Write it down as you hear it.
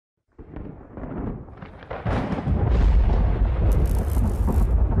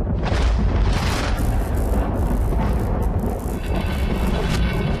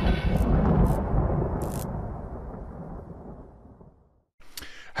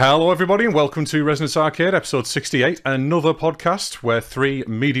Hello everybody and welcome to Resonance Arcade episode 68, another podcast where three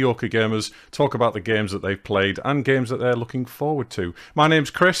mediocre gamers talk about the games that they've played and games that they're looking forward to. My name's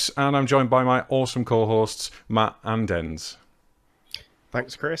Chris and I'm joined by my awesome co-hosts Matt and Denz.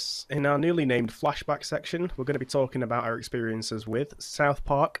 Thanks, Chris. In our newly named flashback section, we're going to be talking about our experiences with South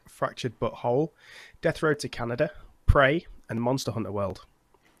Park, Fractured But Whole, Death Road to Canada, Prey, and Monster Hunter World.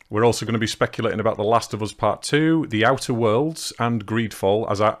 We're also going to be speculating about The Last of Us Part 2, The Outer Worlds, and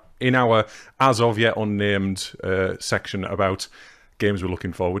Greedfall in our as of yet unnamed section about games we're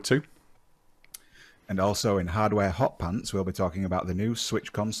looking forward to. And also in Hardware Hot Pants, we'll be talking about the new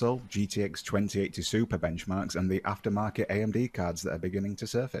Switch console, GTX 2080 Super benchmarks, and the aftermarket AMD cards that are beginning to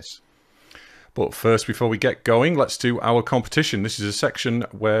surface. But first, before we get going, let's do our competition. This is a section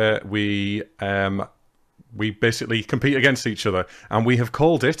where we basically compete against each other, and we have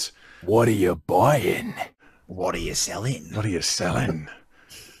called it... What are you buying? What are you selling? What are you selling?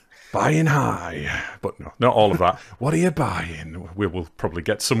 Buying high. But no, not all of that. What are you buying? We will probably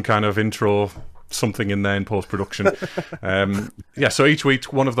get some kind of intro, something in there in post-production. So each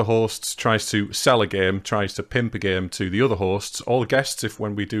week, one of the hosts tries to sell a game, tries to pimp a game to the other hosts, all the guests,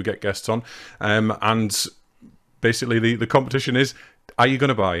 when we do get guests on. And basically the competition is, are you going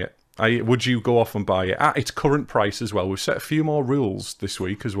to buy it? Would you go off and buy it at its current price as well? We've set a few more rules this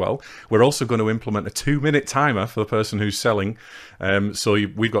week as well. We're also going to implement a 2-minute timer for the person who's selling. So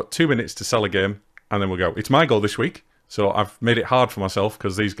we've got 2 minutes to sell a game, and then we'll go. It's my goal this week, so I've made it hard for myself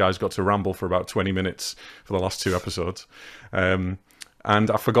because these guys got to ramble for about 20 minutes for the last 2 episodes. And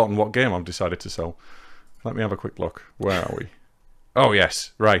I've forgotten what game I've decided to sell. Let me have a quick look. Where are we? Oh,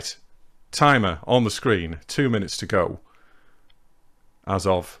 yes. Right. Timer on the screen. 2 minutes to go. As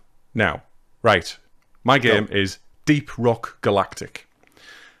of... now, right, my game is Deep Rock Galactic.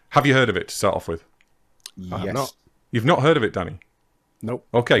 Have you heard of it to start off with? Yes. Not. You've not heard of it, Danny? Nope.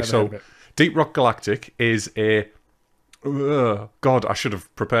 Okay, so Deep Rock Galactic is a... God, I should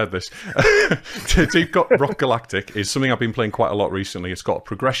have prepared this. Deep Rock Galactic is something I've been playing quite a lot recently. It's got a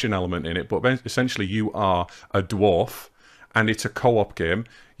progression element in it, but essentially you are a dwarf, and it's a co-op game.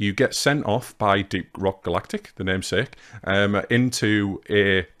 You get sent off by Deep Rock Galactic, the namesake, into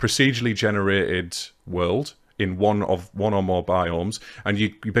a procedurally generated world in one or more biomes, and you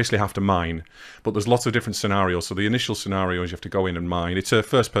basically have to mine. But there's lots of different scenarios. So the initial scenario is you have to go in and mine. It's a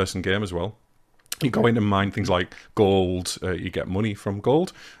first-person game as well. You go in and mine things like gold, you get money from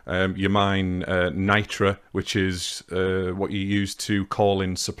gold. You mine nitra, which is what you use to call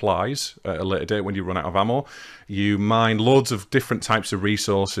in supplies at a later date when you run out of ammo. You mine loads of different types of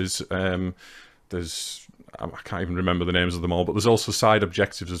resources. I can't even remember the names of them all, but there's also side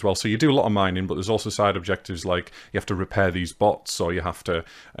objectives as well. So you do a lot of mining, but there's also side objectives like you have to repair these bots, or you have to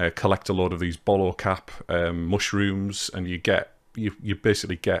collect a load of these bolo cap mushrooms, and you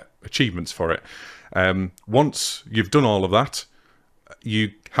basically get achievements for it. Once you've done all of that,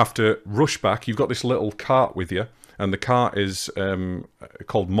 you have to rush back. You've got this little cart with you, and the cart is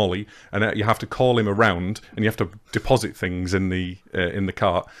called Molly, and you have to call him around, and you have to deposit things in the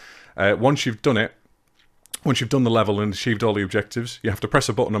cart. Once you've done it, once you've done the level and achieved all the objectives, you have to press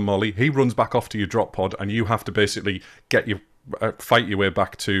a button on Molly. He runs back off to your drop pod, and you have to basically fight your way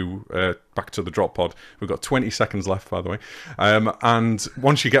back to the drop pod. We've got 20 seconds left, by the way. And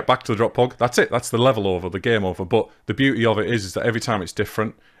once you get back to the drop pod, that's it. That's the level over, the game over. But the beauty of it is that every time it's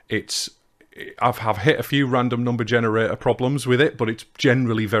different. I've hit a few random number generator problems with it, but it's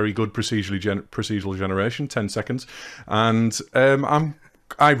generally very good procedural generation, 10 seconds. And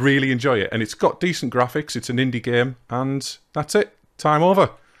I really enjoy it. And it's got decent graphics. It's an indie game. And that's it. Time over.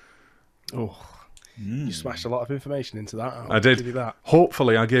 Oh. You smashed a lot of information into that. I did. Give you that.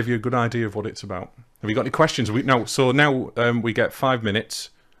 Hopefully, I gave you a good idea of what it's about. Have you got any questions? Now we get 5 minutes.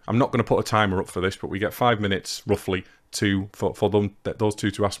 I'm not going to put a timer up for this, but we get 5 minutes roughly for those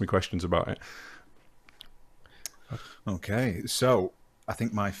two to ask me questions about it. Okay, so I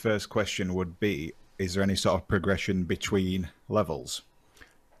think my first question would be: is there any sort of progression between levels?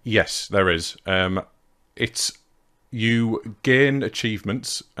 Yes, there is. You gain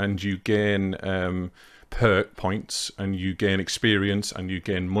achievements, and you gain perk points, and you gain experience, and you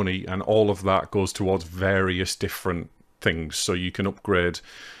gain money, and all of that goes towards various different things. So you can upgrade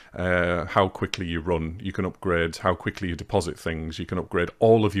how quickly you run, you can upgrade how quickly you deposit things, you can upgrade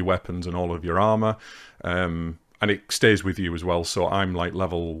all of your weapons and all of your armor, and it stays with you as well. So I'm like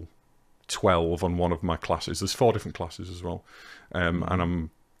level 12 on one of my classes. There's 4 different classes as well, and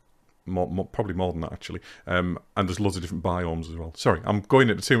I'm probably more than that, actually. And there's loads of different biomes as well. Sorry, I'm going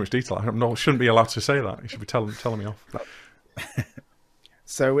into too much detail. I shouldn't be allowed to say that. You should be telling me off.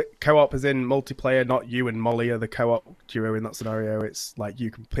 So co-op is in multiplayer, not you and Molly are the co-op duo in that scenario. It's like you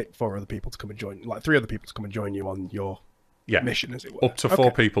can pick 4 other people to come and join, like 3 other people to come and join you on your mission, as it were. Up to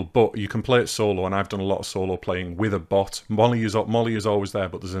 4 people, but you can play it solo, and I've done a lot of solo playing with a bot. Molly is always there,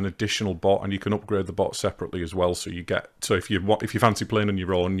 but there's an additional bot, and you can upgrade the bot separately as well. So if you fancy playing on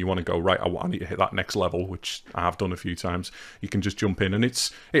your own, you want to go right, I need to hit that next level, which I have done a few times. You can just jump in, and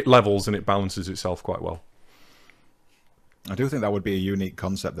it levels and it balances itself quite well. I do think that would be a unique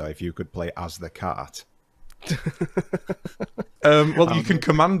concept, though, if you could play as the cart. Well, you can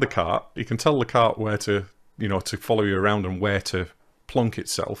command the cart. You can tell the cart where to, to follow you around and where to plonk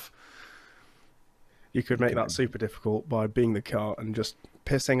itself. You could make that super difficult by being the cart and just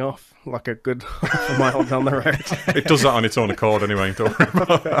pissing off like a good mile down the road. It does that on its own accord anyway, don't worry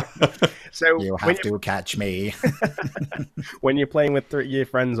about that. So You have to catch me. when you're playing with your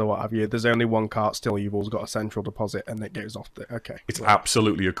friends or what have you, there's only one cart still. You've always got a central deposit and it goes off the... Okay. It's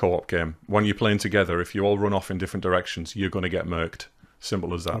absolutely a co-op game. When you're playing together, if you all run off in different directions, you're going to get murked.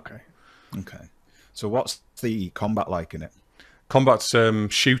 Simple as that. Okay. So what's the combat like in it? Combat's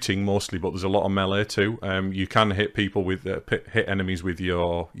shooting mostly, but there's a lot of melee too. You can hit people with hit enemies with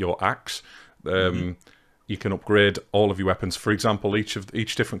your axe. You can upgrade all of your weapons. For example,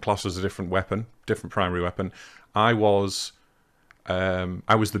 each different class has a different weapon, different primary weapon. I was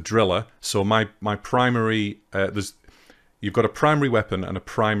the driller, so my primary you've got a primary weapon and a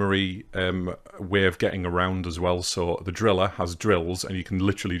primary way of getting around as well. So the driller has drills, and you can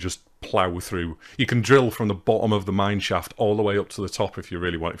literally just plow through. You can drill from the bottom of the mine shaft all the way up to the top if you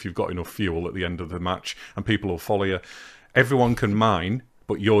really want, if you've got enough fuel at the end of the match, and people will follow you. Everyone can mine,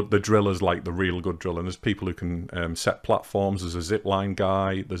 but the driller's like the real good driller. And there's people who can set platforms. There's a zipline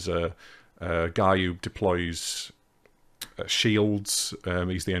guy. There's a guy who deploys shields.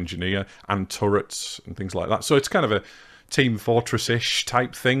 He's the engineer, and turrets and things like that. So it's kind of a Team Fortress-ish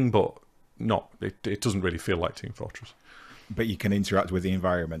type thing, but it doesn't really feel like Team Fortress. But you can interact with the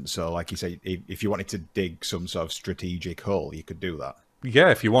environment. So, like you say, if you wanted to dig some sort of strategic hole, you could do that.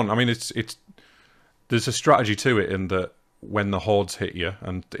 Yeah, if you want. I mean, there's a strategy to it in that when the hordes hit you,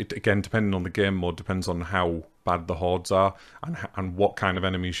 and it, again, depending on the game mode, depends on how bad the hordes are and what kind of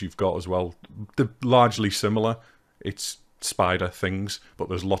enemies you've got as well. They're largely similar. It's spider things, but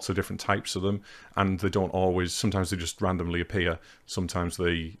there's lots of different types of them, and they don't always. Sometimes they just randomly appear. Sometimes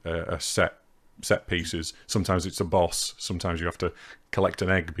they are set pieces. Sometimes it's a boss. Sometimes you have to collect an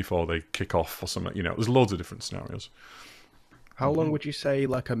egg before they kick off or something. There's loads of different scenarios. How long would you say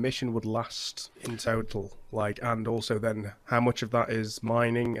like a mission would last in total? And also then how much of that is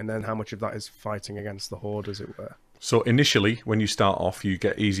mining, and then how much of that is fighting against the horde, as it were? So initially, when you start off, you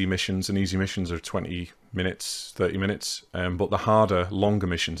get easy missions, and easy missions are 20 minutes, 30 minutes. But the harder, longer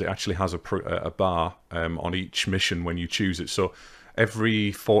missions, it actually has a bar on each mission when you choose it. So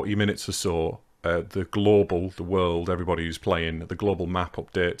every 40 minutes or so, the world, everybody who's playing, the global map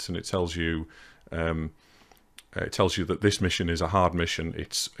updates, and it tells you that this mission is a hard mission.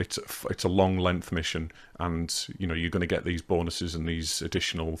 It's a long length mission, and you're going to get these bonuses and these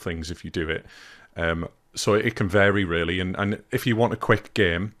additional things if you do it. So it can vary really, and if you want a quick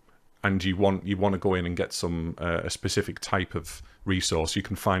game and you want to go in and get some a specific type of resource, you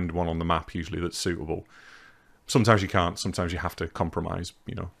can find one on the map usually that's suitable. Sometimes you can't. Sometimes you have to compromise.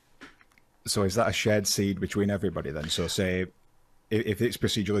 So is that a shared seed between everybody then? So say if it's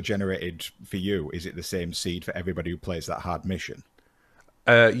procedurally generated for you, is it the same seed for everybody who plays that hard mission?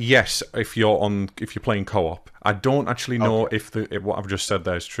 Yes, if you're playing co-op. I don't actually know if what I've just said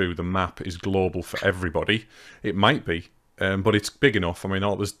there is true. The map is global for everybody. It might be, but it's big enough. I mean,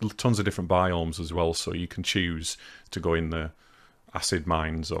 there's tons of different biomes as well, so you can choose to go in the acid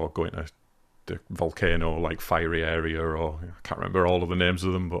mines or go into the volcano, like fiery area, or I can't remember all of the names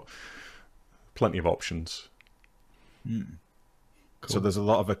of them, but plenty of options. Cool. So there's a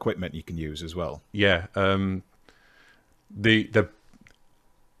lot of equipment you can use as well. Yeah,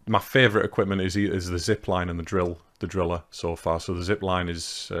 my favourite equipment is the zip line and the driller so far. So the zip line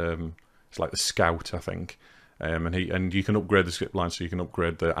is it's like the scout, I think, and you can upgrade the zip line, so you can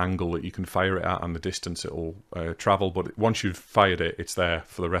upgrade the angle that you can fire it at and the distance it will travel. But once you've fired it, it's there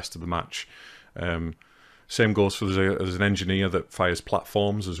for the rest of the match. Same goes for there's an engineer that fires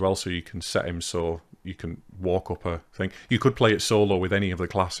platforms as well, so you can set him so you can walk up a thing. You could play it solo with any of the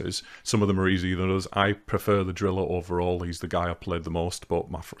classes. Some of them are easier than others. I prefer the driller overall. He's the guy I've played the most, but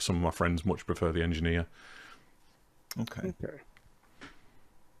some of my friends much prefer the engineer. Okay.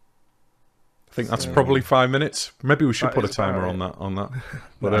 I think that's probably 5 minutes. Maybe we should put a timer on that.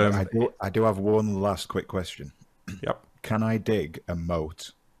 But I do have one last quick question. Yep. Can I dig a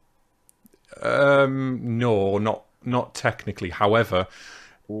moat? No, not technically. However,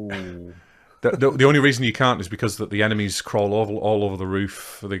 Ooh. The only reason you can't is because that the enemies crawl all over the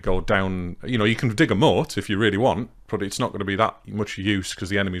roof. They go down. You know, you can dig a moat if you really want, but it's not going to be that much use because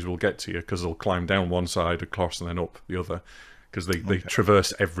the enemies will get to you because they'll climb down one side, across, and then up the other because they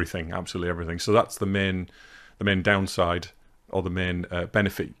traverse everything, absolutely everything. So that's the main downside or the main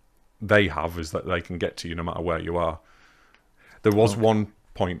benefit they have is that they can get to you no matter where you are. There was one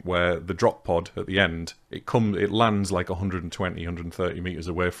point where the drop pod at the end it lands like 120 130 meters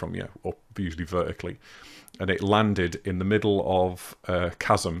away from you, up usually vertically, and it landed in the middle of a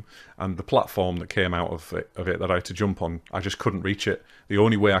chasm, and the platform that came out of it that I had to jump on, I just couldn't reach it. The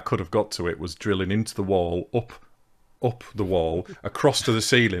only way I could have got to it was drilling into the wall, up the wall, across to the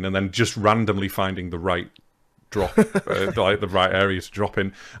ceiling, and then just randomly finding the right drop, like the right area to drop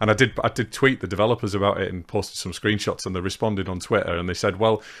in. And I did tweet the developers about it and posted some screenshots, and they responded on Twitter and they said,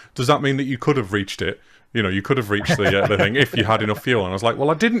 well, does that mean that you could have reached it? You know, you could have reached the thing if you had enough fuel. And I was like, well,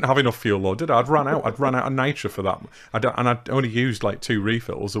 I didn't have enough fuel though, did I? I'd run out of nitra for that. And I'd only used like 2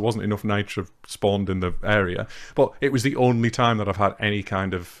 refills. There wasn't enough nitra spawned in the area. But it was the only time that I've had any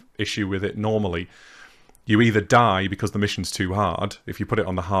kind of issue with it. Normally, you either die because the mission's too hard. If you put it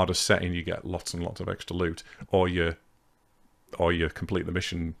on the hardest setting, you get lots and lots of extra loot, or you complete the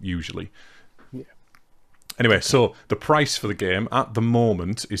mission usually. Yeah. Anyway, so the price for the game at the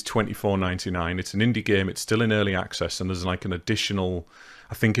moment is $24.99. It's an indie game. It's still in early access, and there's like an additional,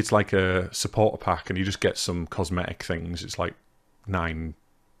 I think it's like a supporter pack, and you just get some cosmetic things. It's like £9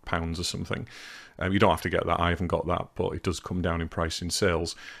 or something. You don't have to get that. I haven't got that, but it does come down in price in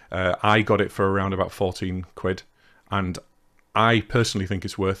sales. I got it for around about 14 quid, and I personally think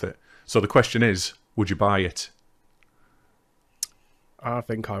it's worth it. So the question is, would you buy it? I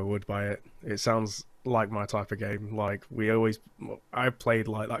think I would buy it. It sounds like my type of game. Like I played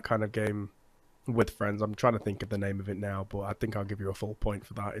like that kind of game with friends. I'm trying to think of the name of it now, but I think I'll give you a full point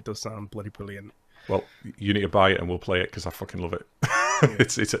for that. It does sound bloody brilliant. Well, you need to buy it and we'll play it because I fucking love it.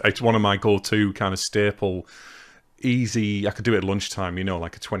 It's one of my go-to kind of staple, easy. I could do it at lunchtime, you know,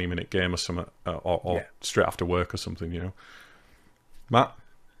 like a 20-minute game or something, or straight after work or something, you know. Matt?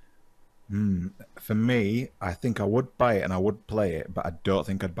 For me, I think I would buy it and I would play it, but I don't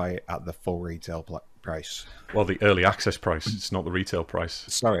think I'd buy it at the full retail price. Well, the early access price. It's not the retail price.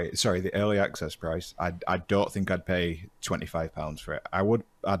 Sorry, the early access price. I don't think I'd pay £25 for it.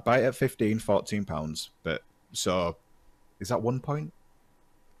 I'd buy it at £14 but so is that 1 point?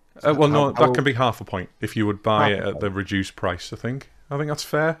 Well, no, that can be half a point if you would buy it at the reduced price. I think that's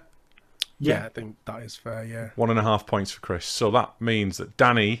fair. Yeah, I think that is fair. Yeah, 1.5 points for Chris. So that means that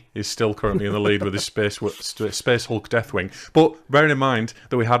Danny is still currently in the lead with his Space Hulk Deathwing. But bearing in mind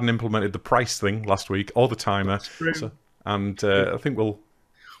that we hadn't implemented the price thing last week or the timer, I think we'll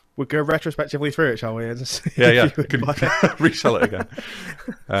go retrospectively through it, shall we? Yeah. We can resell it again.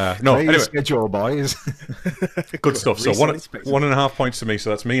 Anyway, schedule, boys. Good stuff. So 1.5 points to me.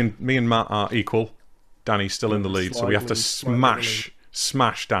 So that's me and Matt are equal. Danny's still in the lead, so we have to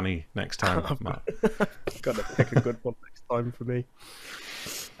smash Danny next time, Matt. Got to pick a good one next time for me.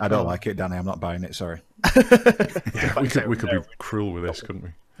 I don't like it, Danny. I'm not buying it. Sorry. We could be cruel with this, couldn't we?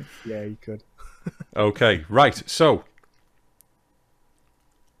 Yeah, you could. Okay, right. So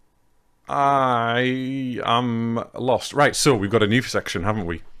I am lost. Right, so we've got a new section, haven't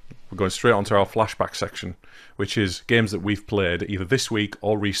we? We're going straight onto our flashback section, which is games that we've played either this week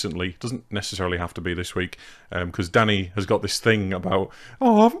or recently. Doesn't necessarily have to be this week, because Danny has got this thing about,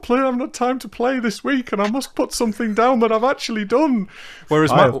 I haven't had time to play this week, and I must put something down that I've actually done.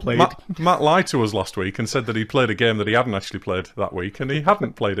 Whereas Matt lied to us last week and said that he played a game that he hadn't actually played that week, and he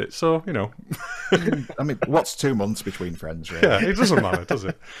hadn't played it, so, you know. I mean, what's 2 months between friends, really? Yeah, it doesn't matter, does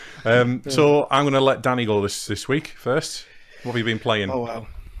it? So I'm going to let Danny go this week first. What have you been playing? Oh, well.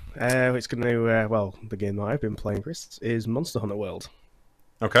 It's going to, the game that I've been playing, Chris, is Monster Hunter World.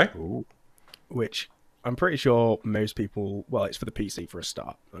 Okay. Ooh. Which I'm pretty sure most people, it's for the PC for a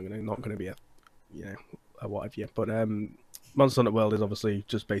start. Not going to be a whatever. But Monster Hunter World is obviously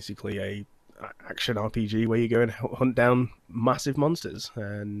just basically a action RPG where you go and hunt down massive monsters.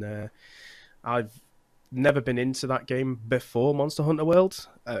 And I've never been into that game before Monster Hunter World,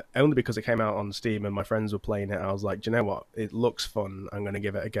 only because it came out on Steam and my friends were playing it. I was like, do you know what? It looks fun. I'm going to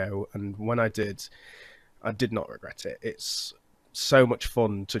give it a go. And when I did not regret it. It's so much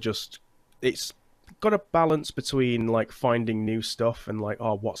fun to it's got a balance between like finding new stuff and like,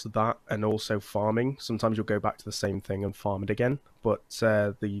 what's that? And also farming. Sometimes you'll go back to the same thing and farm it again. But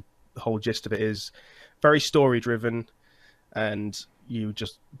the whole gist of it is very story driven, and you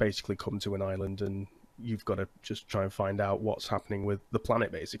just basically come to an island and you've got to just try and find out what's happening with the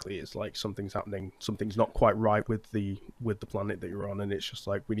planet. Basically, it's like something's happening, something's not quite right with the planet that you're on, and it's just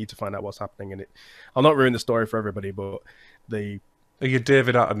like we need to find out what's happening. And I'll not ruin the story for everybody, but Are you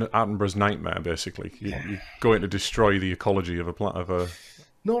David Attenborough's nightmare, basically? You're going to destroy the ecology of a planet.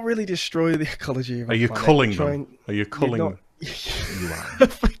 Not really destroy the ecology of a Are you planet. culling them? Are you culling? You are.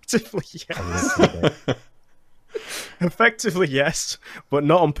 Effectively, yes. Effectively, yes, but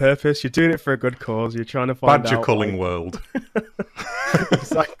not on purpose. You're doing it for a good cause. You're trying to find Badger out... culling world.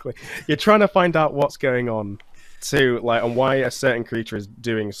 Exactly. You're trying to find out what's going on and why a certain creature is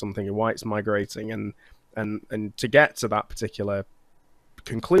doing something and why it's migrating, and to get to that particular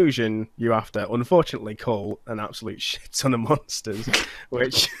conclusion, you have to unfortunately cull an absolute shit ton of monsters,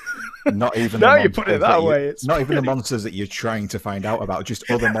 which not even now you put it that way, it's not even the monsters that you're trying to find out about, just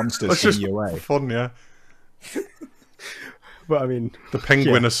other monsters in your way. Fun, yeah. But I mean, the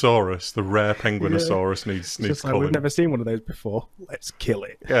Penguinosaurus, the rare Penguinosaurus needs just like, culling. we've never seen one of those before. Let's kill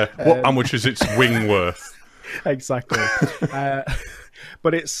it. Yeah. How much is its wing worth? Exactly.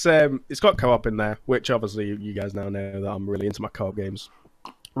 But it's got co-op in there, which obviously you guys now know that I'm really into my co-op games.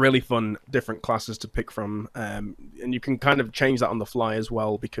 Really fun, different classes to pick from, and you can kind of change that on the fly as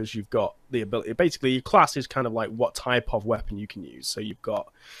well, because you've got the ability. Basically, your class is kind of like what type of weapon you can use. So you've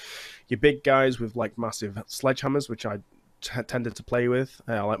got your big guys with like massive sledgehammers, which I tended to play with.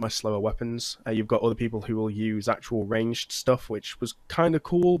 I like my slower weapons. You've got other people who will use actual ranged stuff, which was kind of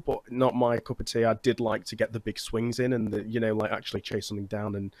cool, but not my cup of tea. I did like to get the big swings in and like actually chase something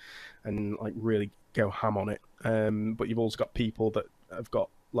down and like really go ham on it. But you've also got people that have got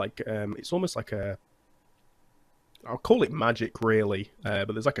like it's almost like I'll call it magic, really,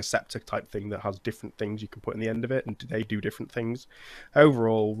 but there's like a scepter type thing that has different things you can put in the end of it, and they do different things.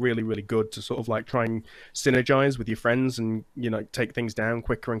 Overall, really, really good to sort of like try and synergize with your friends and, take things down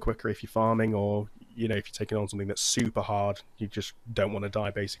quicker and quicker if you're farming, or, if you're taking on something that's super hard, you just don't want to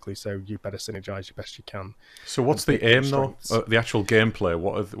die, basically, so you better synergize your best you can. So what's the aim, though? The actual gameplay,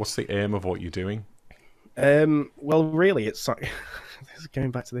 what's the aim of what you're doing? Well, really, it's like... Going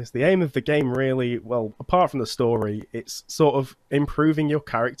back to this, the aim of the game really, well, apart from the story, it's sort of improving your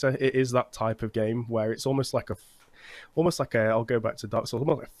character. It is that type of game where it's almost like I'll go back to Dark Souls,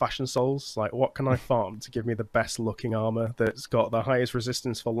 almost like Fashion Souls. Like, what can I farm to give me the best looking armor that's got the highest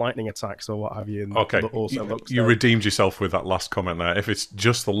resistance for lightning attacks or what have you? And okay, also you redeemed yourself with that last comment there. If it's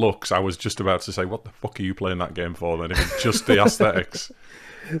just the looks, I was just about to say, what the fuck are you playing that game for then? If it's just the aesthetics.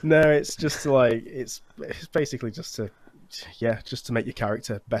 No, it's just like it's basically just to make your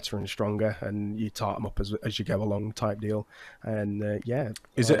character better and stronger, and you tart them up as you go along, type deal. And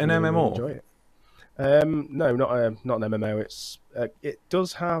is it an MMO? Enjoy it. No, not an MMO. It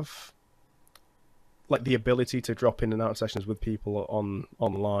does have like the ability to drop in and out of sessions with people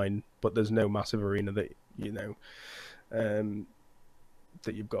online, but there's no massive arena that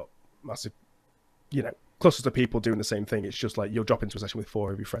that you've got massive clusters of people doing the same thing. It's just like you'll drop into a session with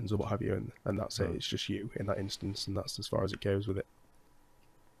 4 of your friends or what have you, and that's it. It's just you in that instance, and that's as far as it goes with it.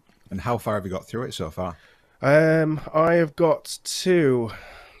 And how far have you got through it so far? I have got to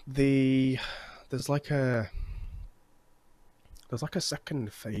there's like a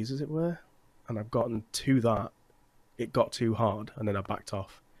second phase, as it were, and I've gotten to that. It got too hard, and then I backed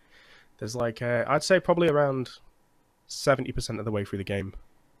off. There's like I'd say probably around 70% of the way through the game.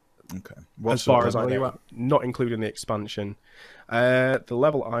 Okay. As far as I know, not including the expansion. The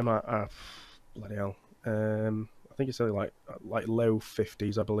level I'm at, bloody hell. I think it's only like low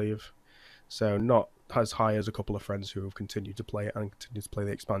 50s, I believe. So not as high as a couple of friends who have continued to play it and continue to play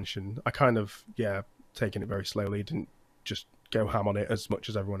the expansion. I kind of, taking it very slowly. Didn't just go ham on it as much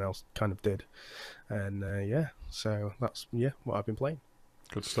as everyone else kind of did. And so that's what I've been playing.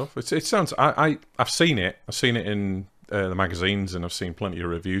 Good stuff. It sounds. I've seen it. I've seen it in the magazines, and I've seen plenty of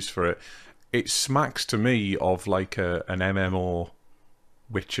reviews for it. It smacks to me of like an MMO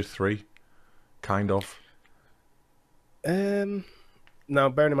Witcher 3, kind of. Now,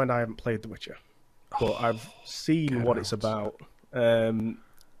 bearing in mind I haven't played The Witcher, but I've seen what it's about.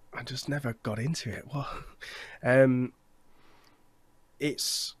 I just never got into it. What?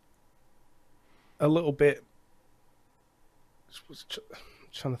 It's a little bit.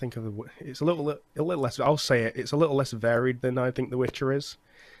 Trying to think of it's a little less. I'll say it. It's a little less varied than I think The Witcher is.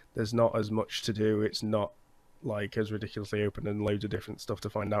 There's not as much to do. It's not like as ridiculously open and loads of different stuff to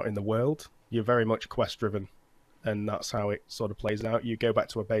find out in the world. You're very much quest driven, and that's how it sort of plays out. You go back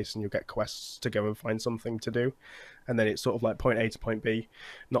to a base and you get quests to go and find something to do, and then it's sort of like point A to point B,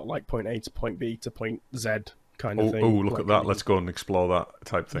 not like point A to point B to point Z kind of thing. Oh, look at that! Let's go and explore that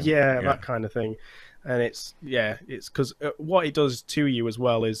type thing. Yeah, that kind of thing. And it's because what it does to you as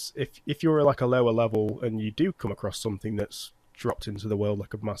well is if you're like a lower level and you do come across something that's dropped into the world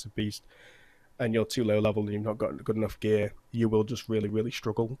like a massive beast, and you're too low level and you've not got good enough gear, you will just really, really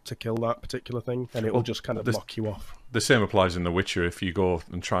struggle to kill that particular thing, and it will just kind of lock you off. The same applies in The Witcher. If you go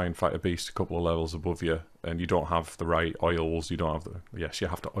and try and fight a beast a couple of levels above you, and you don't have the right oils, you don't have you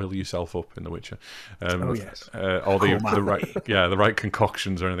have to oil yourself up in The Witcher. Oh yes. Or the right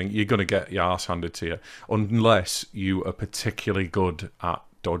concoctions or anything, you're going to get your ass handed to you, unless you are particularly good at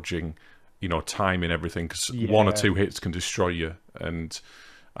dodging, timing everything, because one or two hits can destroy you, and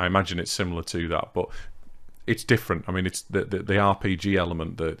I imagine it's similar to that, but it's different. I mean, it's the RPG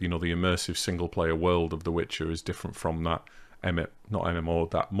element, the immersive single player world of The Witcher is different from that not MMO,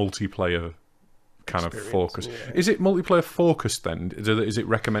 that multiplayer kind of focus. Yeah. Is it multiplayer focused then? Is it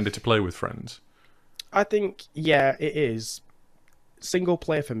recommended to play with friends? I think it is. Single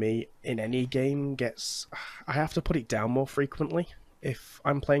player for me in any game I have to put it down more frequently if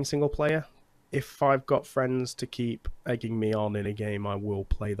I'm playing single player. If I've got friends to keep egging me on in a game, I will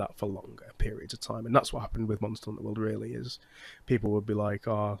play that for longer periods of time. And that's what happened with Monster Hunter World, really, is people would be like,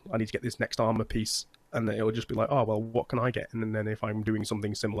 oh, I need to get this next armor piece. And then it'll just be like, oh, well, what can I get? And then if I'm doing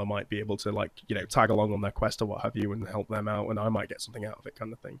something similar, I might be able to, tag along on their quest or what have you and help them out, and I might get something out of it,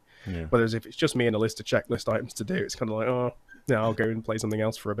 kind of thing. Yeah. Whereas if it's just me and a list of checklist items to do, it's kind of like, oh, yeah, I'll go and play something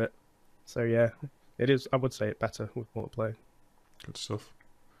else for a bit. So, yeah, it is, I would say it better with multiplayer. Good stuff.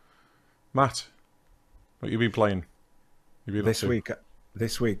 Matt, what have you been playing? This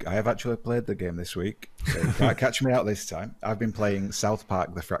week, I have actually played the game this week, so you can't catch me out this time. I've been playing South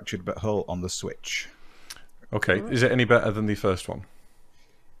Park: The Fractured But Whole on the Switch. Okay, is it any better than the first one?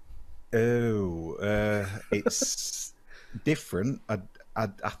 Oh, it's different. I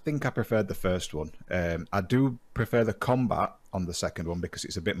think I preferred the first one. I do prefer the combat on the second one because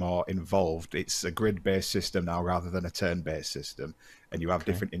it's a bit more involved. It's a grid-based system now rather than a turn-based system, and you have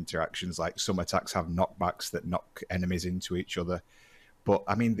different interactions. Like some attacks have knockbacks that knock enemies into each other. But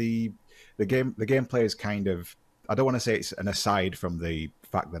I mean, the gameplay is kind of, I don't want to say it's an aside from the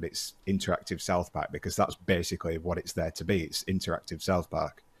fact that it's interactive South Park, because that's basically what it's there to be. It's interactive South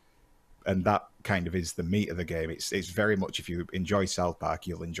Park. And that kind of is the meat of the game. It's very much, if you enjoy South Park,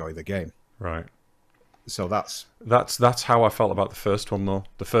 you'll enjoy the game. Right. So that's how I felt about the first one, though.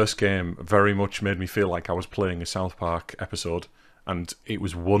 The first game very much made me feel like I was playing a South Park episode, and it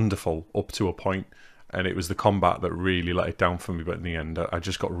was wonderful up to a point, and it was the combat that really let it down for me. But in the end, I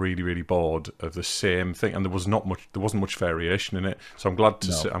just got really, really bored of the same thing, and there wasn't much variation in it. So I'm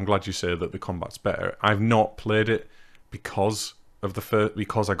glad you say that the combat's better. I've not played it because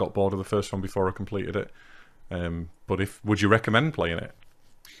I got bored of the first one before I completed it. But would you recommend playing it?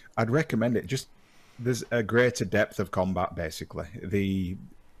 I'd recommend it. Just there's a greater depth of combat. Basically,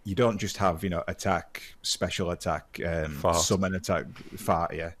 you don't just have attack, special attack, summon attack,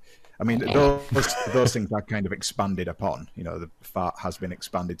 fart. Yeah, I mean those things are kind of expanded upon. The fart has been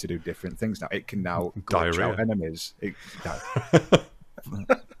expanded to do different things now. It can now glitch out enemies.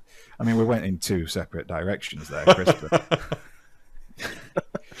 I mean, we went in two separate directions there, Christopher.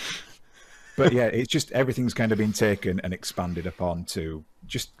 But yeah, it's just everything's kind of been taken and expanded upon to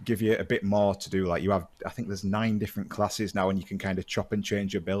just give you a bit more to do. Like I think there's 9 different classes now, and you can kind of chop and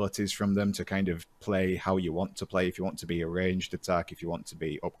change abilities from them to kind of play how you want to play. If you want to be a ranged attack, if you want to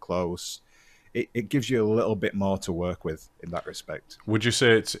be up close, it gives you a little bit more to work with in that respect. Would you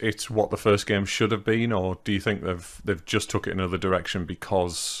say it's what the first game should have been, or do you think they've just took it another direction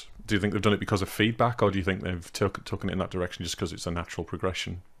because? Do you think they've done it because of feedback, or do you think they've taken it in that direction just because it's a natural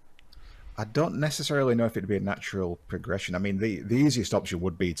progression? I don't necessarily know if it'd be a natural progression. I mean, the easiest option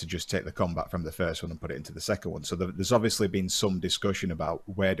would be to just take the combat from the first one and put it into the second one. So there's obviously been some discussion about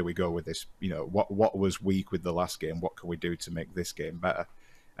where do we go with this. What was weak with the last game? What can we do to make this game better?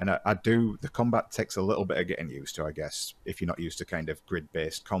 And the combat takes a little bit of getting used to, I guess, if you're not used to kind of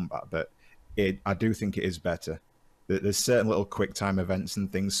grid-based combat. But I do think it is better. There's certain little quick time events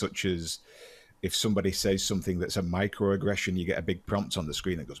and things, such as if somebody says something that's a microaggression, you get a big prompt on the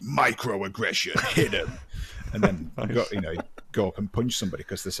screen that goes, microaggression, hit him. And then go up and punch somebody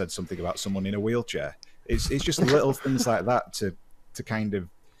because they said something about someone in a wheelchair. It's just little things like that to kind of,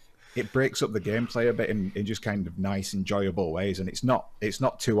 it breaks up the gameplay a bit in just kind of nice, enjoyable ways. And it's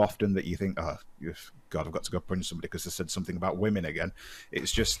not too often that you think, oh, God, I've got to go punch somebody because they said something about women again.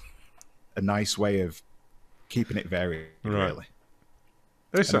 It's just a nice way of keeping it varied, really.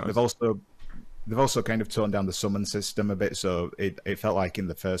 They've also kind of toned down the summon system a bit, so it felt like in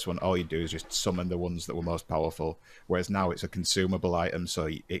the first one, all you do is just summon the ones that were most powerful, whereas now it's a consumable item, so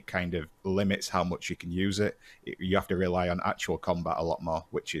it kind of limits how much you can use it. You have to rely on actual combat a lot more,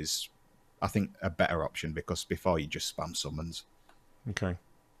 which is I think, a better option, because before you just spam summons. Okay.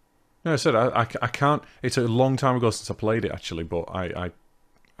 No, I said I can't. It's a long time ago since I played it actually, but I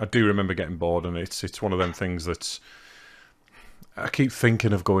do remember getting bored, and it's one of them things that's. I keep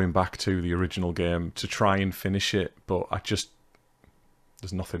thinking of going back to the original game to try and finish it, but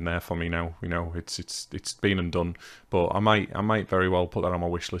there's nothing there for me now. You know, it's been and done. But I might very well put that on my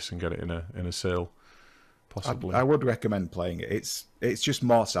wish list and get it in a sale, possibly. I would recommend playing it. It's just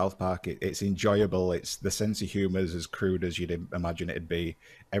more South Park. It's enjoyable. It's the sense of humour is as crude as you'd imagine it'd be.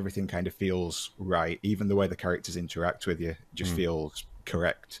 Everything kind of feels right. Even the way the characters interact with you just feels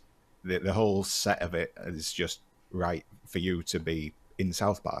correct. The whole set of it is just right for you to be in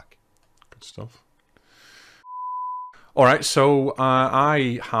South Park. Good stuff. All right, so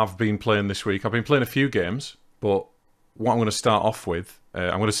I have been playing this week. I've been playing a few games, but what I'm going to start off with,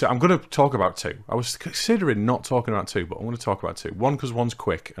 I'm going to talk about two. I was considering not talking about two, but I'm going to talk about two. One because one's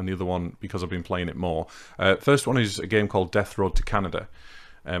quick, and the other one because I've been playing it more. First one is a game called Death Road to Canada.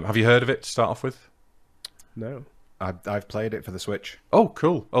 Have you heard of it to start off with? No. I've played it for the Switch. Oh,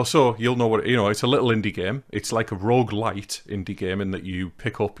 cool. Oh, so you'll know what... it's a little indie game. It's like a roguelite indie game in that you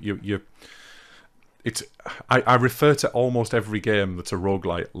pick up... I refer to almost every game that's a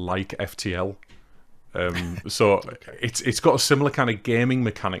roguelite like FTL. So okay. It's got a similar kind of gaming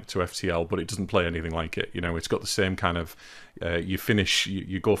mechanic to FTL, but it doesn't play anything like it. It's got the same kind of... you finish...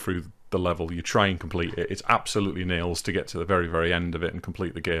 You go through the level, you try and complete it. It's absolutely nails to get to the very, very end of it and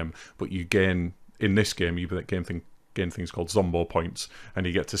complete the game. But you gain... In this game, you gain things called Zombo points, and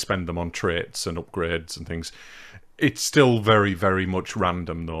you get to spend them on traits and upgrades and things. It's still very, very much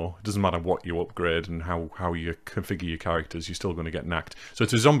random, though. It doesn't matter what you upgrade and how you configure your characters, you're still going to get knacked. So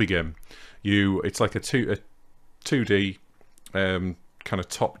it's a zombie game. It's like a 2D kind of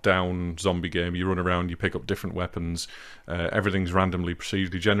top-down zombie game. You run around, you pick up different weapons. Everything's randomly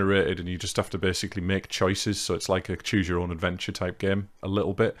procedurally generated, and you just have to basically make choices. So it's like a choose-your-own-adventure type game, a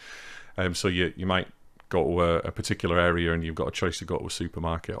little bit. So you might go to a particular area and you've got a choice to go to a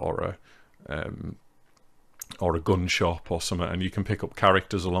supermarket or a gun shop or something, and you can pick up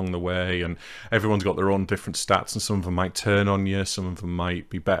characters along the way, and everyone's got their own different stats, and some of them might turn on you, some of them might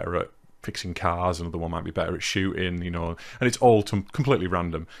be better at fixing cars, another one might be better at shooting, and it's all completely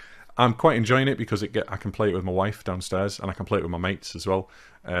random. I'm quite enjoying it because I can play it with my wife downstairs, and I can play it with my mates as well,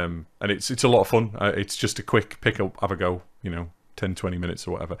 and it's a lot of fun. It's just a quick pick up, have a go, 10, 20 minutes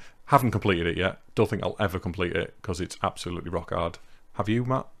or whatever. Haven't completed it yet. Don't think I'll ever complete it because it's absolutely rock hard. Have you,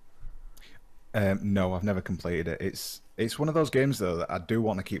 Matt? No, I've never completed it. It's one of those games, though, that I do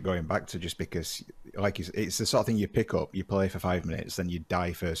want to keep going back to, just because it's the sort of thing you pick up, you play for 5 minutes, then you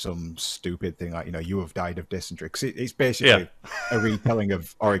die for some stupid thing like, you have died of dysentery. 'Cause it's basically a retelling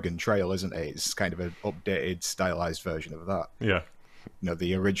of Oregon Trail, isn't it? It's kind of an updated, stylized version of that. Yeah.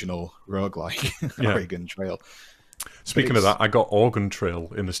 The original roguelike Oregon Trail. Speaking of that, I got Oregon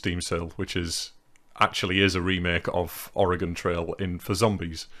Trail in the Steam sale, which actually is a remake of Oregon Trail for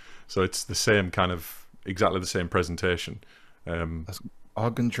zombies. So it's the same kind of, exactly the same presentation.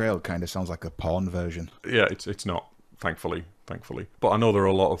 Oregon Trail kind of sounds like a porn version. Yeah, it's not, thankfully. But I know there are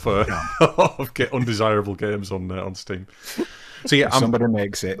a lot of undesirable games on Steam. So yeah, if somebody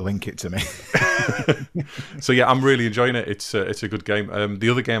makes it, link it to me. So yeah, I'm really enjoying it. It's a good game. The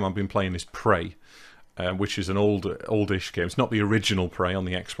other game I've been playing is Prey. Which is an oldish game. It's not the original Prey on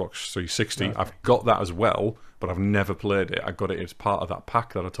the Xbox 360. Okay. I've got that as well, but I've never played it. I got it as part of that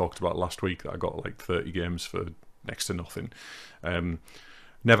pack that I talked about last week that I got like 30 games for next to nothing.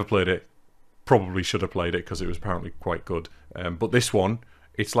 Never played it. Probably should have played it because it was apparently quite good. But this one,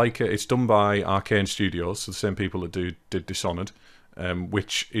 it's done by Arcane Studios, so the same people that did Dishonored,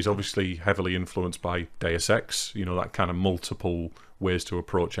 which is obviously heavily influenced by Deus Ex, that kind of multiple ways to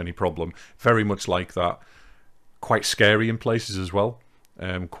approach any problem. Very much like that. Quite scary in places as well.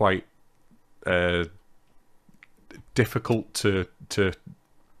 Quite difficult to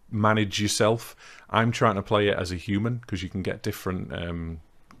manage yourself. I'm trying to play it as a human because you can get different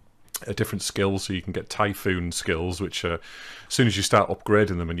skills. So you can get Typhoon skills, which as soon as you start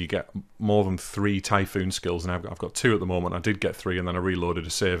upgrading them, and you get more than 3 Typhoon skills, and I've got 2 at the moment. I did get 3, and then I reloaded a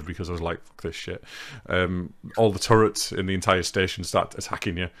save because I was like, fuck this shit. All the turrets in the entire station start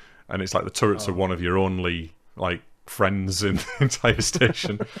attacking you, and it's like the turrets are one of your only friends in the entire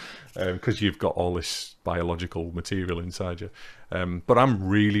station because you've got all this biological material inside you. But I'm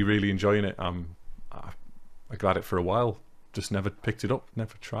really, really enjoying it. I've had it for a while. Just never picked it up,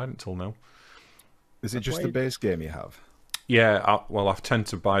 never tried it until now. Is it just the base game you have? Yeah, I tend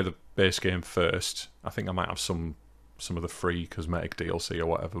to buy the base game first. I think I might have some of the free cosmetic DLC or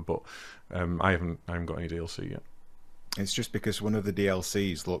whatever, but I haven't got any DLC yet. It's just because one of the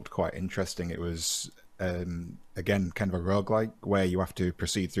DLCs looked quite interesting. It was, again, kind of a roguelike where you have to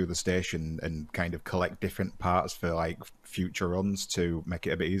proceed through the station and kind of collect different parts for like future runs to make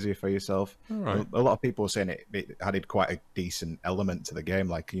it a bit easier for yourself. Right. A lot of people were saying it added quite a decent element to the game,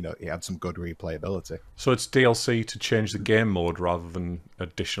 like, you know, it had some good replayability. So it's DLC to change the game mode rather than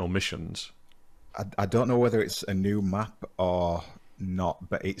additional missions. I don't know whether it's a new map or not,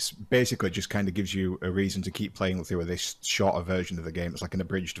 but it's basically just kind of gives you a reason to keep playing through this shorter version of the game. It's like an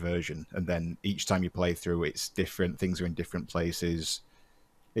abridged version, and then each time you play through, it's different. Things are in different places.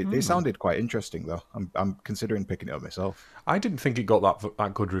 It sounded quite interesting, though. I'm considering picking it up myself. I didn't think it got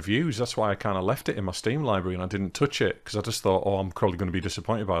that good reviews. That's why I kind of left it in my Steam library and I didn't touch it, because I just thought, oh, I'm probably going to be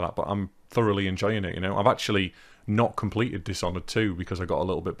disappointed by that. But I'm thoroughly enjoying it. You know, I've actually not completed Dishonored 2 because I got a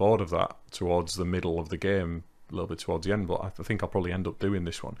little bit bored of that towards the middle of the game, a little bit towards the end. But I think I'll probably end up doing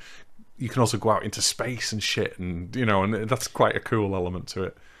this one. You can also go out into space and shit, and you know, and that's quite a cool element to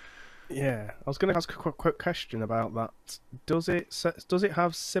it. Yeah, I was going to ask a quick question about that. Does it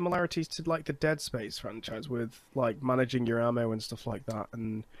have similarities to like the Dead Space franchise with like managing your ammo and stuff like that,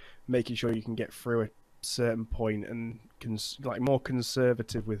 and making sure you can get through a certain point, and like more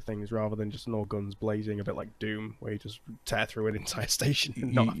conservative with things rather than just all guns blazing, a bit like Doom, where you just tear through an entire station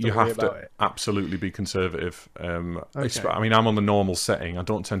and not have to worry about it? Absolutely be conservative. Okay. I mean, I'm on the normal setting. I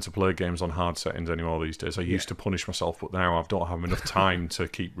don't tend to play games on hard settings anymore these days. I used to punish myself, but now I don't have enough time to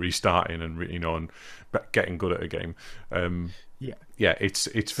keep restarting and and getting good at a game. Yeah,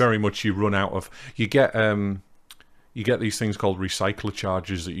 it's very much you run out of. You get these things called recycler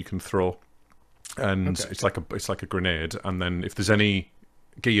charges that you can throw. And it's like a grenade, and then if there's any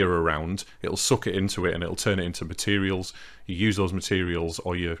gear around, it'll suck it into it and it'll turn it into materials. You use those materials,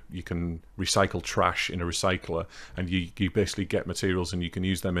 or you can recycle trash in a recycler, and you basically get materials and you can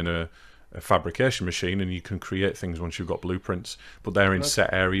use them in a fabrication machine, and you can create things once you've got blueprints. But they're in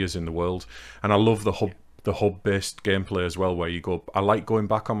set areas in the world, and I love the hub-based gameplay as well, where you go. I like going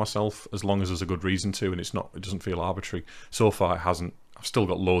back on myself as long as there's a good reason to, and it doesn't feel arbitrary. So far, it hasn't. I've still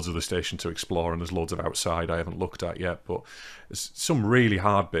got loads of the station to explore, and there's loads of outside I haven't looked at yet, but there's some really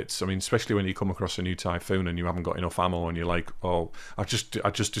hard bits. I mean, especially when you come across a new Typhoon and you haven't got enough ammo, and you're like, oh, I just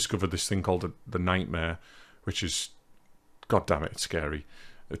discovered this thing called the Nightmare, which is, god damn it, it's scary.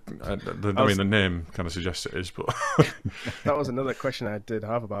 I mean, the name kind of suggests it is, but that was another question I did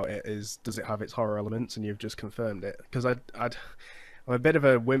have about it, is does it have its horror elements, and you've just confirmed it, because I'm a bit of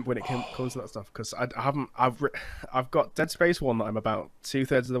a wimp when it comes to that stuff, because I've got Dead Space 1 that I'm about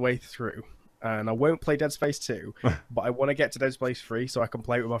 2/3 of the way through, and I won't play Dead Space 2, but I want to get to Dead Space 3 so I can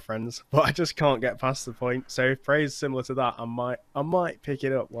play it with my friends, but I just can't get past the point. So if Prey is similar to that, I might pick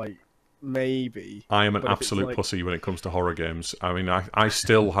it up, like, maybe. I am an absolute pussy when it comes to horror games. I mean, I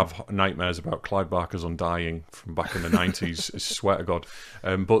still have nightmares about Clive Barker's Undying from back in the 90s, I swear to God.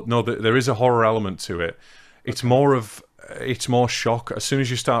 But no, there is a horror element to it. It's more shock. As soon as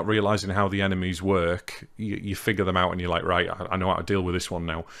you start realising how the enemies work, you figure them out and you're like, right, I know how to deal with this one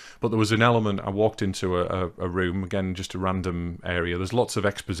now. But there was an element, I walked into a room, again, just a random area. There's lots of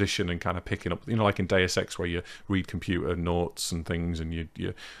exposition and kind of picking up, like in Deus Ex where you read computer notes and things, and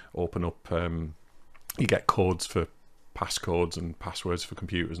you open up, you get codes for passcodes and passwords for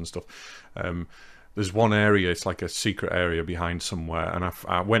computers and stuff. There's one area, it's like a secret area behind somewhere, and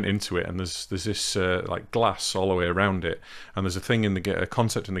I went into it, and there's this like glass all the way around it, and there's a thing in a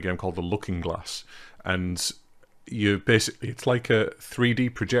concept in the game called the looking glass, and it's like a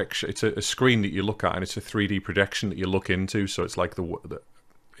 3D projection. It's a screen that you look at, and it's a 3D projection that you look into, so it's like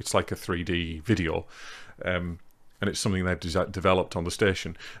it's like a 3D video, and it's something they've developed on the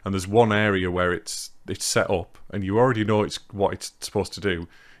station. And there's one area where it's set up, and you already know what it's supposed to do.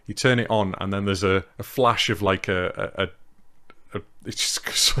 You turn it on, and then there's a flash of like it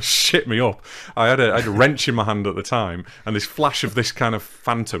just shit me up. I had a wrench in my hand at the time, and this flash of this kind of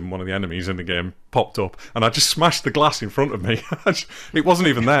phantom, one of the enemies in the game, popped up, and I just smashed the glass in front of me. It wasn't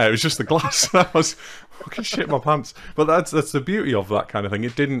even there; it was just the glass. I was fucking shit my pants. But that's the beauty of that kind of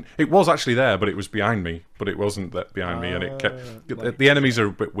thing. It was actually there, but it was behind me. But it wasn't that behind me, and it kept. The enemies are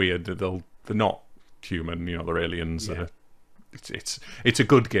a bit weird. They're not human. They're aliens. Yeah. It's a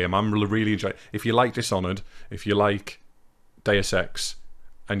good game. I'm really enjoying it. If you like Dishonored, if you like Deus Ex,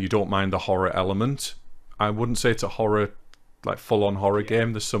 and you don't mind the horror element, I wouldn't say it's a horror, like full-on horror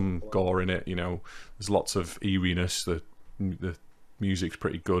game. There's some gore in it. There's lots of eeriness. The music's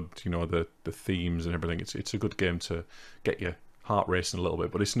pretty good. The themes and everything. It's a good game to get your heart racing a little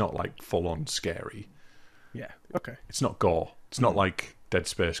bit, but it's not like full-on scary. Yeah. Okay. It's not gore. It's not like Dead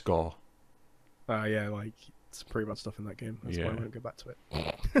Space gore. Yeah, like. It's pretty bad stuff in that game. That's why I won't go back to it.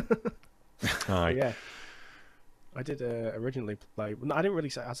 Aye. Yeah. I did originally play. No, I didn't really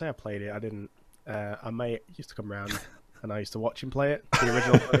say. I say I played it. I didn't. A mate used to come around, and I used to watch him play it. The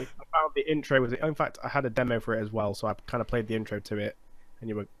original. I found the intro was. In fact, I had a demo for it as well, so I kind of played the intro to it. And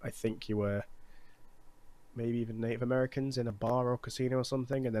you were, I think you were, maybe even Native Americans in a bar or casino or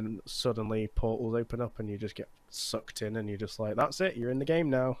something, and then suddenly portals open up, and you just get sucked in, and you're just like, "That's it, you're in the game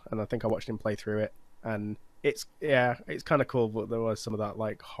now." And I think I watched him play through it, and it's kind of cool, but there was some of that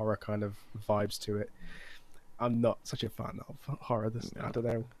like horror kind of vibes to it. I'm not such a fan of horror. I don't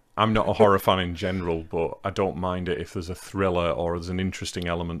know. I'm not a horror fan in general, but I don't mind it if there's a thriller or there's an interesting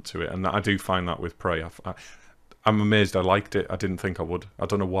element to it, and I do find that with Prey. I'm amazed I liked it. I didn't think I would. I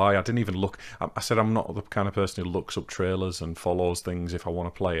don't know why. I didn't even look. I said I'm not the kind of person who looks up trailers and follows things. If I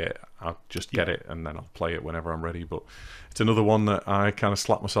want to play it, I'll just get it and then I'll play it whenever I'm ready. But it's another one that I kind of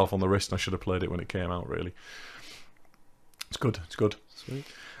slapped myself on the wrist and I should have played it when it came out, really. It's good. It's good. Sweet.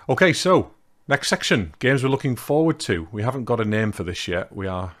 Okay, so next section. Games we're looking forward to. We haven't got a name for this yet. We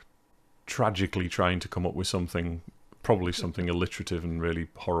are tragically trying to come up with something, probably something alliterative and really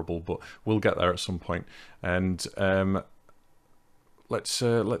horrible, but we'll get there at some point. And let's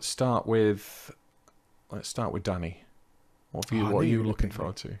start with Danny. What are you looking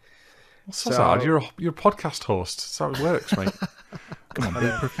forward to? What's so sad? You're a podcast host. That's how it works, mate. Come on,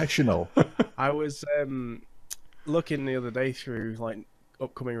 be professional. I was looking the other day through like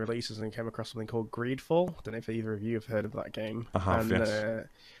upcoming releases and came across something called Greedfall. I don't know if either of you have heard of that game. I have, yes.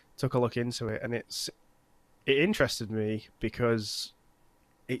 Took a look into it, and it interested me because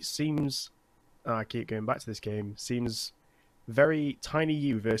it seems, I keep going back to this game, seems very Tiny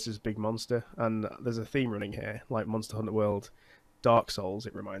You versus Big Monster, and there's a theme running here, like Monster Hunter World, Dark Souls,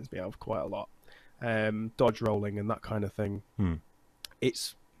 it reminds me of quite a lot. Dodge rolling and that kind of thing.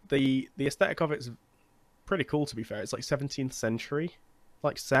 It's the aesthetic of it's pretty cool, to be fair. It's like 17th century,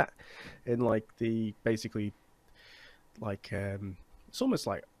 like set in like the basically like it's almost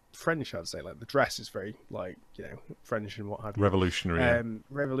like French, I'd say. Like the dress is very like, you know, French and what have you. Revolutionary.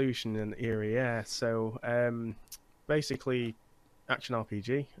 Revolution and era, yeah. So basically action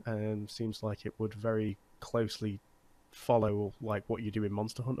RPG seems like it would very closely follow like what you do in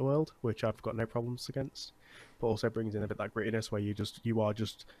Monster Hunter World, which I've got no problems against, but also brings in a bit that grittiness where you are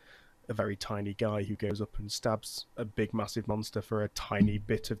just a very tiny guy who goes up and stabs a big massive monster for a tiny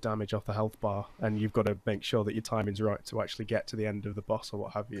bit of damage off the health bar, and you've got to make sure that your timing's right to actually get to the end of the boss or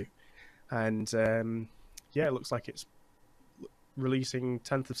what have you. And yeah, it looks like it's releasing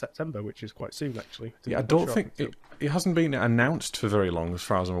 10th of September, which is quite soon actually. Yeah, I don't think it hasn't been announced for very long, as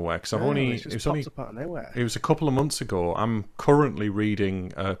far as I'm aware. Because it was a couple of months ago. I'm currently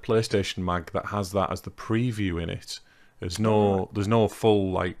reading a PlayStation mag that has that as the preview in it. There's no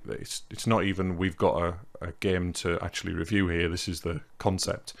full, like, it's not even we've got a game to actually review here. This is the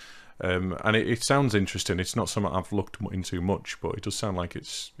concept. And it sounds interesting. It's not something I've looked into much, but it does sound like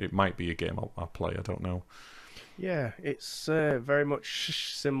it might be a game I'll play. I don't know. Yeah, it's very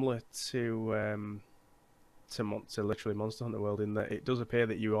much similar to literally Monster Hunter World, in that it does appear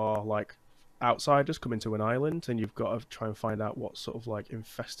that you are like outsiders coming to an island, and you've got to try and find out what's sort of like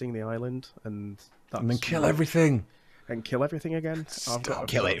infesting the island, and then kill everything. And kill everything again.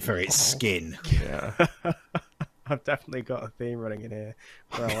 Kill it for its skin. Yeah. I've definitely got a theme running in here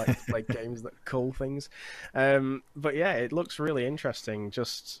where I like to play games that kill things. But yeah, it looks really interesting.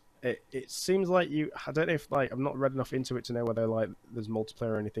 Just it seems like I don't know if like I'm not read enough into it to know whether like there's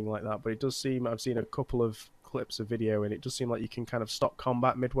multiplayer or anything like that, but it does seem, I've seen a couple of clips of video, and it does seem like you can kind of stop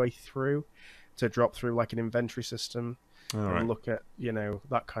combat midway through to drop through like an inventory system. And look at, you know,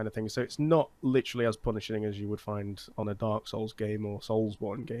 that kind of thing. So it's not literally as punishing as you would find on a Dark Souls game or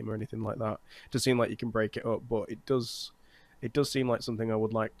Soulsborne game or anything like that. It does seem like you can break it up, but it does seem like something I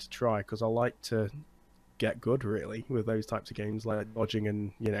would like to try, because I like to get good really with those types of games, like dodging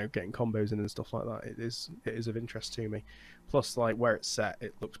and, you know, getting combos in and stuff like that. It is of interest to me. Plus, like where it's set,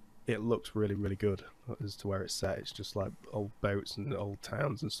 it looks really, really good as to where it's set. It's just like old boats and old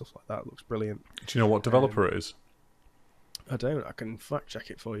towns and stuff like that. It looks brilliant. Do you know what developer it is? I don't. I can fact check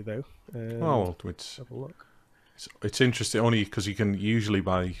it for you though. Have a look. It's interesting only because you can usually,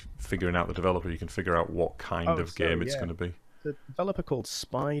 by figuring out the developer, you can figure out what kind of game it's going to be. The developer called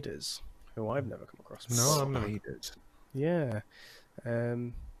Spiders, who I've never come across. No, I've never. Yeah.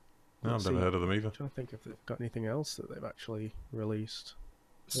 No, I've never heard of them either. I'm trying to think if they've got anything else that they've actually released.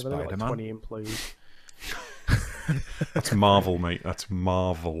 Spider-Man. Like 20 employees. That's Marvel, mate. That's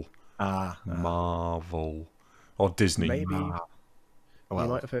Marvel. Marvel. Or Disney. Maybe. Well, you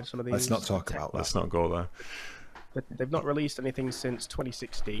might have heard some of these. Let's not talk about that. Let's not go there. But they've not released anything since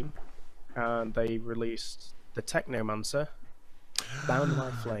 2016, and they released the Technomancer. Bound by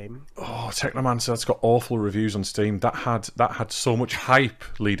Flame. Oh, Technomancer, that's got awful reviews on Steam. That had so much hype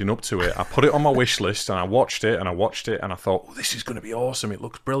leading up to it. I put it on my wish list and I watched it and I thought, oh, this is going to be awesome. It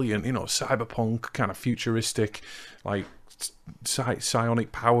looks brilliant, you know, cyberpunk, kind of futuristic, like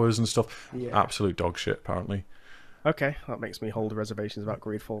psionic powers and stuff. Yeah. Absolute dog shit, apparently. Okay, that makes me hold reservations about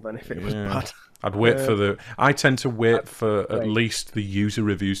Greedfall then if it was bad. I'd wait for I tend to wait for at least the user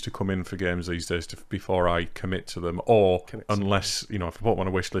reviews to come in for games these days before I commit to them. Or unless, you know, if I put them on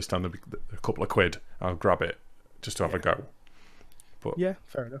a wish list and a couple of quid, I'll grab it just to have a go. But yeah,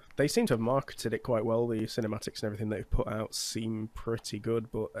 fair enough. They seem to have marketed it quite well. The cinematics and everything they've put out seem pretty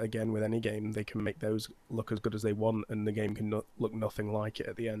good. But again, with any game, they can make those look as good as they want, and the game can look nothing like it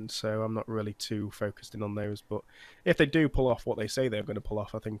at the end. So I'm not really too focused in on those. But if they do pull off what they say they're going to pull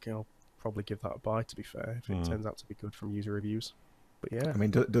off, I think I'll probably give that a buy, to be fair, if it turns out to be good from user reviews. But yeah. I mean,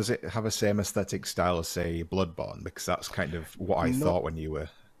 does it have a same aesthetic style as, say, Bloodborne? Because that's kind of what I thought when you were...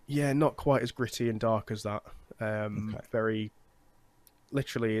 Yeah, not quite as gritty and dark as that. Very...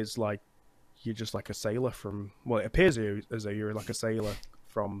 Literally is like you're just like a sailor from, well, it appears as though you're like a sailor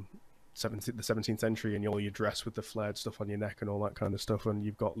from the 17th century, and you're dressed with the flared stuff on your neck and all that kind of stuff, and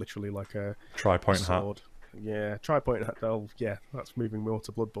you've got literally like a tri-point hat. Yeah, tri-point hat. Oh, yeah, that's moving more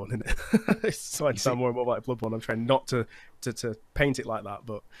to Bloodborne, isn't it? So I sound more and more like Bloodborne. I'm trying not to paint it like that,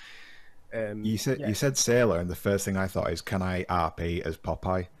 but you said sailor, and the first thing I thought is, can I RP as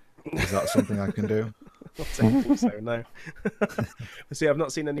Popeye? Is that something I can do? I don't think so, no. See, I've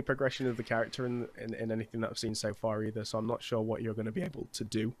not seen any progression of the character in anything that I've seen so far either, so I'm not sure what you're going to be able to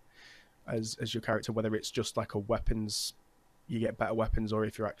do as your character, whether it's just like a weapons, you get better weapons, or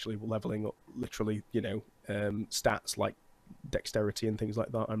if you're actually leveling up literally, you know, stats like dexterity and things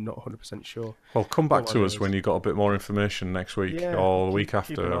like that. I'm not 100% sure. Well, come back to us when you've got a bit more information next week or the week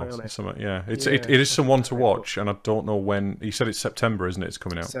after or something. Yeah, it is someone to watch, and I don't know when. You said it's September, isn't it? It's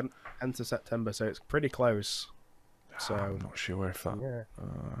coming out. End of September, so it's pretty close. So I'm not sure if that. Yeah.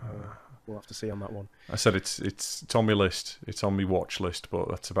 We'll have to see on that one. I said it's on my list. It's on my watch list, but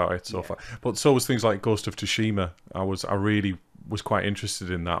that's about it so far. But so was things like Ghost of Tsushima. I really was quite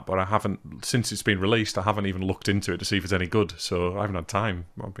interested in that, but I haven't, since it's been released, I haven't even looked into it to see if it's any good. So I haven't had time.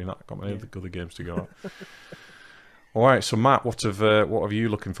 I've got many other games to go at. All right, so Matt, what have you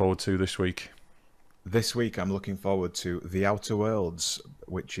looking forward to this week? This week, I'm looking forward to The Outer Worlds,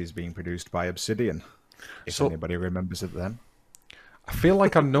 which is being produced by Obsidian. If anybody remembers it then. I feel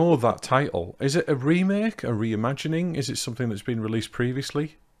like I know that title. Is it a remake, a reimagining? Is it something that's been released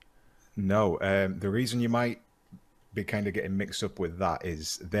previously? No. The reason you might be kind of getting mixed up with that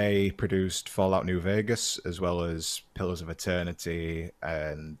is they produced Fallout New Vegas, as well as Pillars of Eternity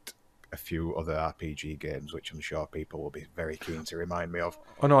and a few other RPG games, which I'm sure people will be very keen to remind me of.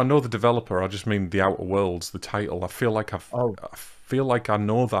 Oh no, I know the developer. I just mean The Outer Worlds, the title. I feel like I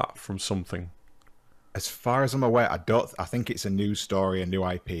know that from something. As far as I'm aware, I think it's a new story, a new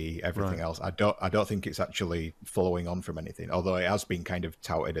IP, everything else. I don't think it's actually following on from anything. Although it has been kind of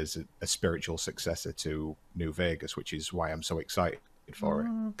touted as a spiritual successor to New Vegas, which is why I'm so excited for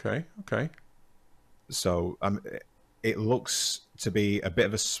it. Okay. So it looks to be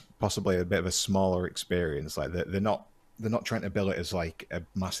possibly a bit of a smaller experience. Like they're not trying to bill it as like a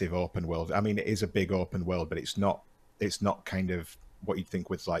massive open world. I mean, it is a big open world, but it's not kind of what you'd think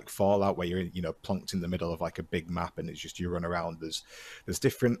with like Fallout, where you're plunked in the middle of like a big map and it's just you run around. There's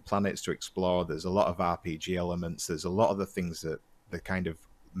different planets to explore. There's a lot of RPG elements. There's a lot of the things that they kind of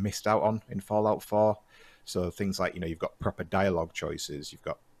missed out on in Fallout 4. So things like, you've got proper dialogue choices. You've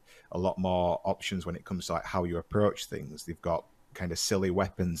got a lot more options when it comes to like how you approach things. They've got kind of silly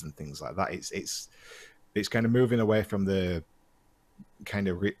weapons and things like that. It's kind of moving away from the kind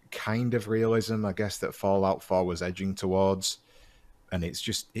of realism, I guess, that Fallout 4 was edging towards. And it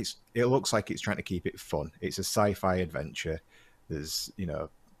looks like it's trying to keep it fun. It's a sci-fi adventure. There's, the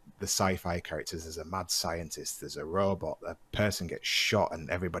sci-fi characters. There's a mad scientist. There's a robot. A person gets shot, and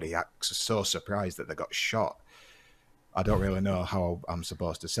everybody acts so surprised that they got shot. I don't really know how I'm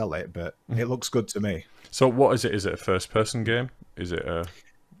supposed to sell it, but it looks good to me. So what is it? Is it a first-person game? Is it a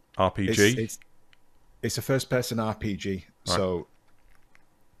RPG? It's a first-person RPG. Right. So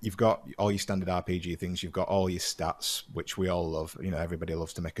you've got all your standard RPG things. You've got all your stats, which we all love. Everybody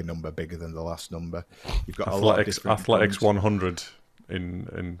loves to make a number bigger than the last number. You've got Athletics 100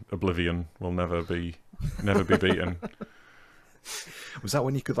 in Oblivion will never be beaten. Was that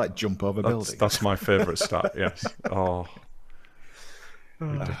when you could like jump over buildings? That's my favourite stat. Yes. Oh,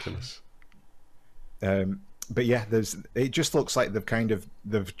 ridiculous. But yeah, it just looks like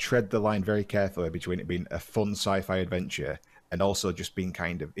they've tread the line very carefully between it being a fun sci-fi adventure and also just being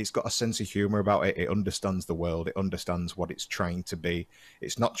kind of, it's got a sense of humor about it. It understands the world. It understands what it's trying to be.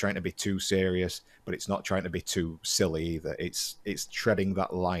 It's not trying to be too serious, but it's not trying to be too silly either. It's treading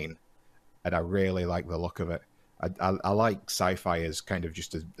that line, and I really like the look of it. I like sci-fi as kind of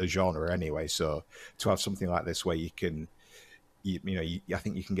just a genre anyway, so to have something like this where you can, I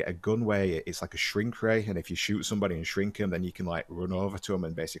think you can get a gun where it's like a shrink ray, and if you shoot somebody and shrink them, then you can like run over to them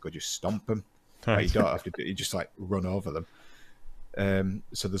and basically just stomp them. Like, you don't have to you just like run over them.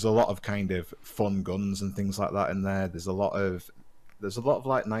 So there's a lot of kind of fun guns and things like that in there. There's a lot of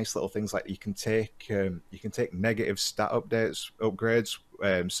like nice little things, like you can take negative stat upgrades.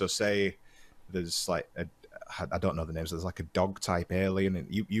 So say there's like I don't know the names. There's like a dog type alien, and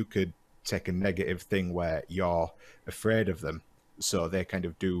you could take a negative thing where you're afraid of them, so they kind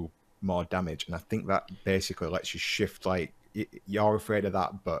of do more damage. And I think that basically lets you shift, like you're afraid of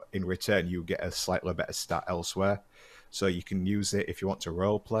that, but in return you get a slightly better stat elsewhere. So you can use it if you want to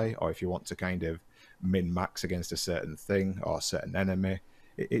role play, or if you want to kind of min max against a certain thing or a certain enemy.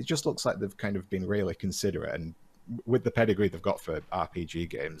 It just looks like they've kind of been really considerate, and with the pedigree they've got for RPG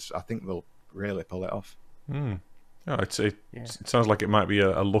games, I think they'll really pull it off. Oh, it sounds like it might be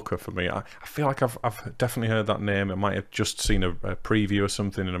a looker for me. I feel like I've definitely heard that name. I might have just seen a preview or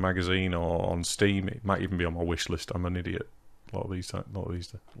something in a magazine or on Steam. It might even be on my wish list. I'm an idiot. A lot of these.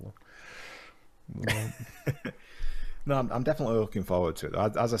 No, I'm definitely looking forward to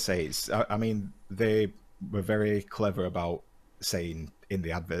it. As I say, I mean, they were very clever about saying in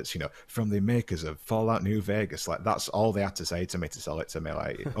the adverts, from the makers of Fallout New Vegas. Like, that's all they had to say to me to sell it to me.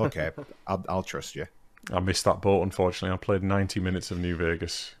 Like, okay, I'll trust you. I missed that boat, unfortunately. I played 90 minutes of New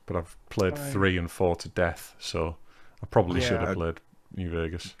Vegas, but I've played 3 and 4 to death, so I probably should have played New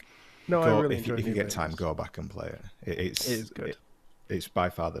Vegas. No, I really enjoyed if you New get Vegas. time, go back and play it. It is good. It's by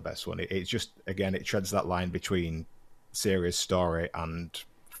far the best one. It's just, again, it treads that line between serious story and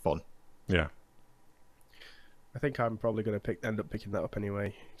fun. Yeah. I think I'm probably going to end up picking that up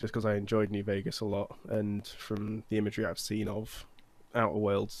anyway, just because I enjoyed New Vegas a lot, and from the imagery I've seen of Outer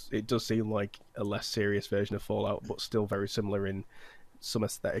Worlds, it does seem like a less serious version of Fallout, but still very similar in some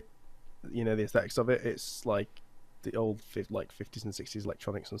aesthetic. The aesthetics of it. It's like the old 50s and 60s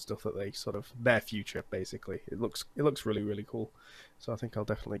electronics and stuff that they sort of their future basically. It looks really, really cool. So I think I'll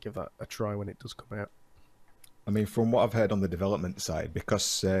definitely give that a try when it does come out. I mean, from what I've heard on the development side, because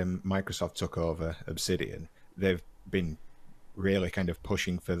Microsoft took over Obsidian, they've been really kind of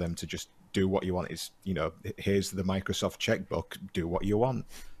pushing for them to just do what you want. Is here's the Microsoft checkbook, do what you want.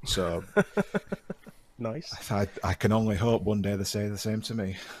 So nice. I can only hope one day they say the same to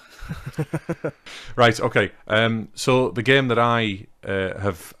me. Right, okay. So the game that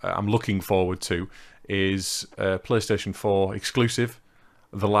I'm looking forward to is PlayStation 4 exclusive,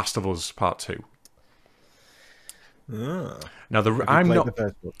 The Last of Us Part 2. Oh. Now I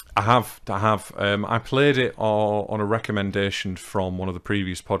have. I played it on a recommendation from one of the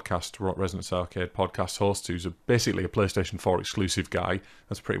previous Resonance Arcade podcast hosts, who's basically a PlayStation 4 exclusive guy.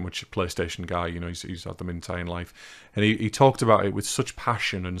 That's pretty much a PlayStation guy. He's had them in entire life, and he talked about it with such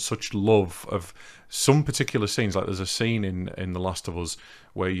passion and such love of some particular scenes. Like there's a scene in The Last of Us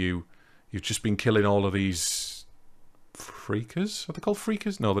where you've just been killing all of these freakers. Are they called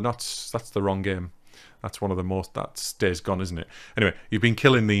freakers? No, they're not. That's the wrong game. That's one of the most... That's Days Gone, isn't it? Anyway, you've been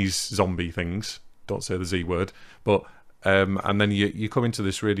killing these zombie things. Don't say the Z word. But and then you come into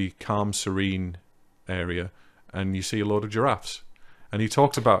this really calm, serene area, and you see a load of giraffes. And he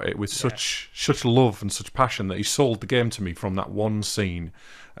talked about it with such love and such passion that he sold the game to me from that one scene.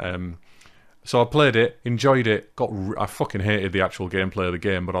 So I played it, enjoyed it. I fucking hated the actual gameplay of the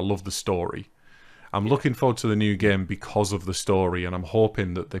game, but I loved the story. I'm looking forward to the new game because of the story, and I'm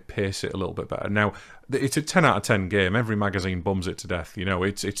hoping that they pace it a little bit better. Now, it's a 10 out of 10 game. Every magazine bums it to death.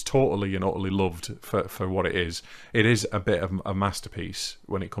 It's totally and utterly loved for what it is. It is a bit of a masterpiece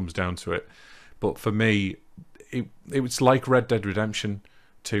when it comes down to it. But for me, it was like Red Dead Redemption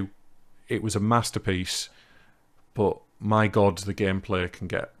 2. It was a masterpiece, but my God, the gameplay can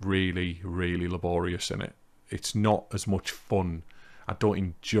get really, really laborious in it. It's not as much fun. I don't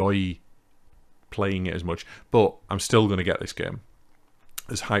enjoy playing it as much, but I'm still going to get this game.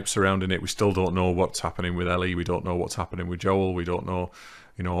 There's hype surrounding it. We still don't know what's happening with Ellie. We don't know what's happening with Joel. We don't know,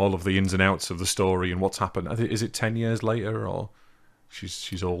 all of the ins and outs of the story and what's happened. Is it 10 years later, or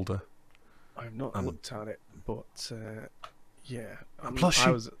she's older? I've not looked at it, but yeah.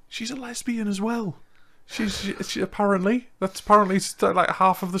 Plus, she's a lesbian as well. She apparently like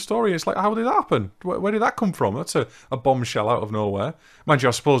half of the story. It's like, how did that happen? Where did that come from? That's a bombshell out of nowhere. Mind you,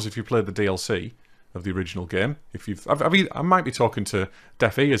 I suppose if you played the DLC, of the original game. If you've, I might be talking to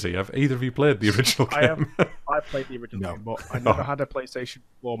deaf ears here. Have either of you played the original game? I played the original game, but I never had a PlayStation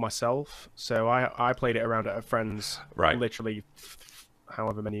 4 myself, so I played it around at a friend's, literally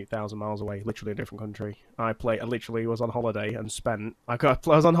however many thousand miles away, literally a different country. I literally was on holiday and I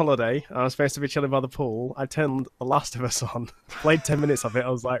was on holiday. I was supposed to be chilling by the pool. I turned The Last of Us on, played 10 minutes of it. I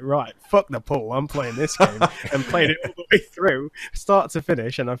was like, right, fuck the pool. I'm playing this game, and played it all the way through, start to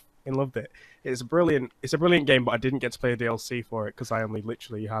finish, and I fucking loved it. It's a brilliant game, but I didn't get to play a DLC for it because I only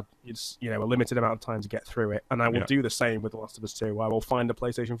literally had a limited amount of time to get through it. And I will do the same with The Last of Us 2. I will find a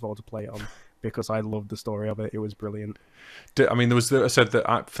PlayStation 4 to play it on because I loved the story of it. It was brilliant. I mean, I said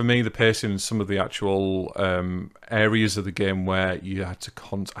that for me, the pacing in some of the actual areas of the game where you had to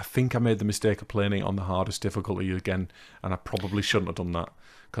I think I made the mistake of playing it on the hardest difficulty again, and I probably shouldn't have done that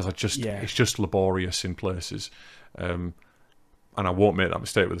because it's just laborious in places. And I won't make that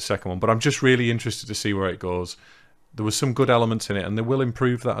mistake with the second one. But I'm just really interested to see where it goes. There was some good elements in it, and they will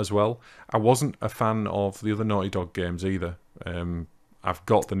improve that as well. I wasn't a fan of the other Naughty Dog games either. I've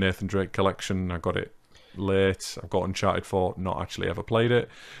got the Nathan Drake collection. I got it late. I've got Uncharted 4. Not actually ever played it.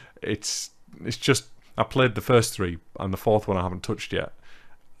 It's just I played the first three, and the fourth one I haven't touched yet.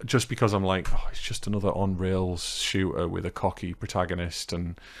 Just because I'm like, it's just another on rails shooter with a cocky protagonist,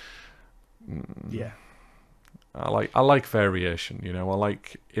 and yeah. I like variation, I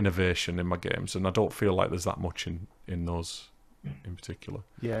like innovation in my games, and I don't feel like there's that much in those in particular.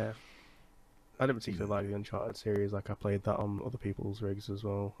 Yeah. I didn't particularly like the Uncharted series. Like, I played that on other people's rigs as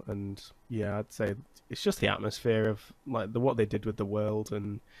well, and yeah, I'd say it's just the atmosphere of like what they did with the world,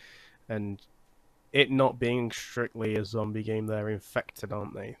 and it not being strictly a zombie game. They're infected,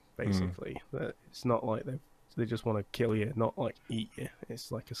 aren't they? Basically, it's not like they just want to kill you, not like eat you.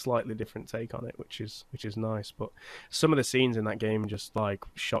 It's like a slightly different take on it, which is nice. But some of the scenes in that game just like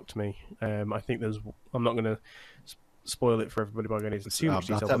shocked me. I think I'm not gonna spoil it for everybody by going into too much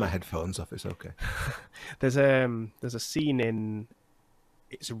detail. I'll take my headphones off. It's okay. There's a scene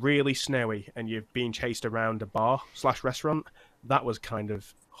it's really snowy and you're being chased around a bar/restaurant. That was kind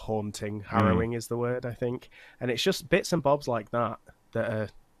of haunting, harrowing is the word, I think. And it's just bits and bobs like that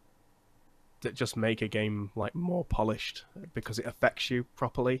that just make a game like more polished because it affects you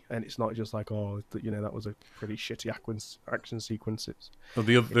properly, and it's not just like, that was a pretty shitty action sequence.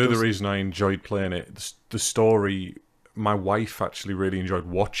 The other reason I enjoyed playing it, the story. My wife actually really enjoyed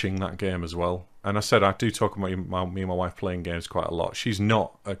watching that game as well. And I said I do talk about me and my wife playing games quite a lot. She's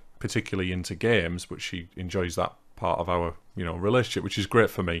not particularly into games, but she enjoys that part of our relationship, which is great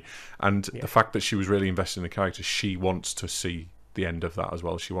for me. And the fact that she was really invested in the character, she wants to see the end of that as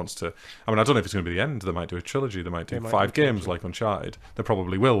well. She wants to. I mean, I don't know if it's going to be the end. They might do a trilogy. They might do 5 games like Uncharted. They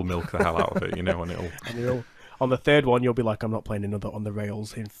probably will milk the hell out of it, and it'll. On the third one, you'll be like, I'm not playing another on the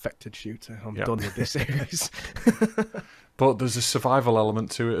rails infected shooter. I'm done with this series. But there's a survival element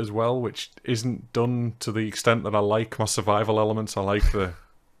to it as well, which isn't done to the extent that I like my survival elements. I like the,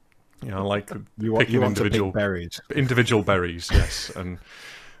 picking individual berries, yes, and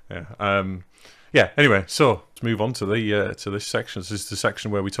Anyway, so let's move on to this section. This is the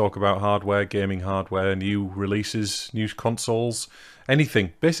section where we talk about hardware, gaming hardware, new releases, new consoles,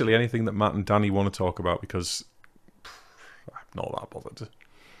 basically anything that Matt and Danny want to talk about, because I'm not that bothered.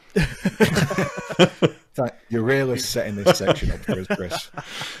 You're really setting this section up for us, Chris.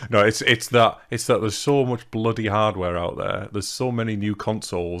 No, it's that there's so much bloody hardware out there. There's so many new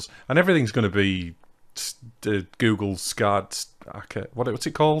consoles, and everything's going to be Google SCAD. What's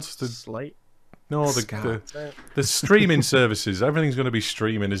it called? Slate. No, the streaming services. Everything's going to be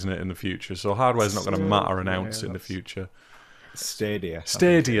streaming, isn't it, in the future? So hardware's not going to matter an ounce in the future. Stadia,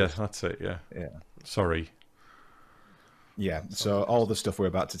 that's it. Yeah. Sorry. Yeah, so all the stuff we're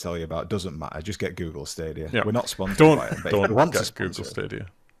about to tell you about doesn't matter. Just get Google Stadia. Yeah. We're not sponsored by it. Don't get Google Stadia.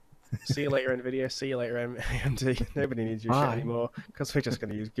 See you later, NVIDIA. See you later, AMD. Nobody needs your shit anymore because we're just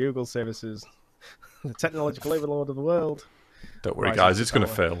going to use Google services. The technological overlord of the world. Don't worry, guys. It's going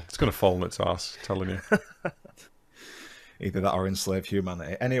to fail. It's going to fall on its ass. I'm telling you. Either that or enslave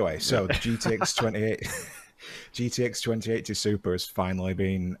humanity. Anyway, so the GTX 2080 Super has finally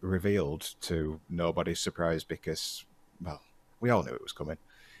been revealed, to nobody's surprise, because, well, we all knew it was coming.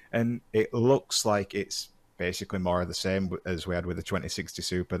 And it looks like it's basically more of the same as we had with the 2060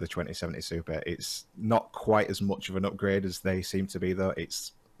 Super, the 2070 Super. It's not quite as much of an upgrade as they seem to be, though.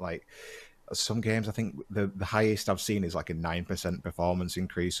 It's like some games, I think the highest I've seen is like a 9% performance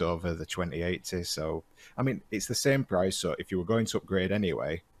increase over the 2080. So, I mean, it's the same price. So if you were going to upgrade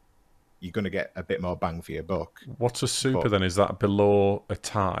anyway, you're going to get a bit more bang for your buck. What's a Super then? Is that below a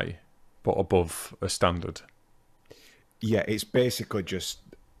tie, but above a standard? Yeah, it's basically just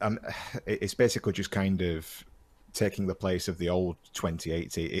it's basically just kind of taking the place of the old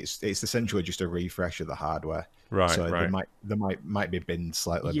 2080. It's essentially just a refresh of the hardware. Right, So right. they might be binned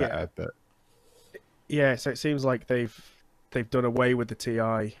slightly Yeah. better, but Yeah, so it seems like they've done away with the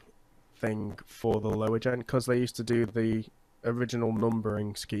TI thing for the lower gen because they used to do the original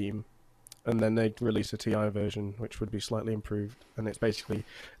numbering scheme, and then they'd release a TI version which would be slightly improved. And it's basically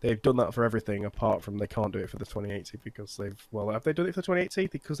they've done that for everything apart from they can't do it for the 2080 because have they done it for the 2080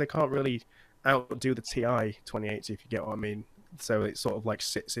 because they can't really outdo the TI 2080 if you get what I mean. So it sort of like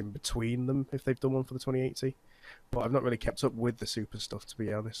sits in between them if they've done one for the 2080. But I've not really kept up with the super stuff to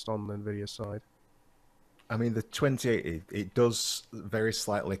be honest on the Nvidia side. I mean, the 2080, it does very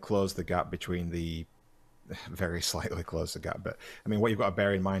slightly close the gap between the... Very slightly close the gap, but I mean, what you've got to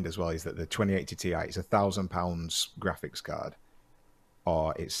bear in mind as well is that the 2080 Ti is £1,000 graphics card,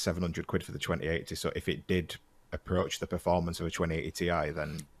 or it's 700 quid for the 2080. So if it did approach the performance of a 2080 Ti,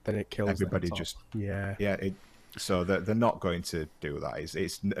 then It kills everybody them just... yeah. So they're not going to do that.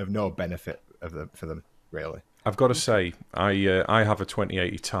 It's of no benefit for them, really. I've got to say, I have a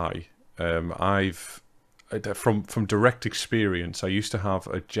 2080 Ti. I've from direct experience, I used to have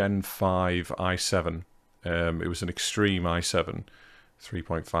a Gen 5 i7. It was an extreme i7,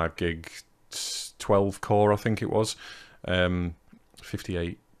 3.5 gig, 12 core, I think it was,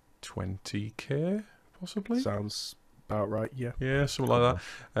 5820K possibly. Sounds about right. Yeah, something like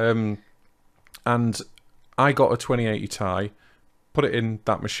that. And I got a 2080 Ti, put it in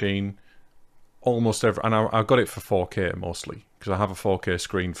that machine. And I got it for 4K mostly because I have a 4K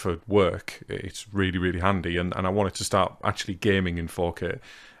screen for work. It's really, really handy, and I wanted to start actually gaming in 4K,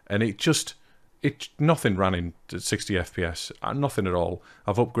 and nothing ran in 60 FPS, nothing at all.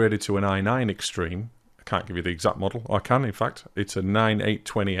 I've upgraded to an i9 Extreme. I can't give you the exact model. I can, in fact. It's a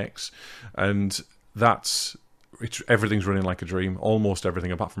 9820X, and everything's running like a dream. Almost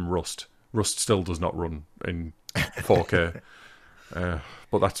everything apart from Rust. Rust still does not run in 4K.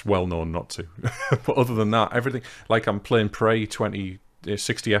 But that's well known not to. But other than that, everything, like I'm playing Prey 60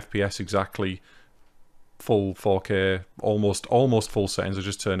 FPS exactly, full 4K, almost full settings. I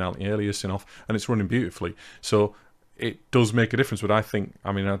just turn out the aliasing off, and it's running beautifully. So it does make a difference. But I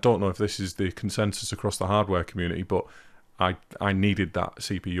don't know if this is the consensus across the hardware community, but I needed that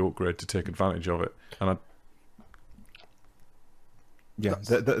CPU upgrade to take advantage of it, and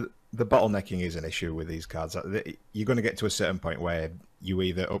The bottlenecking is an issue with these cards. You're going to get to a certain point where you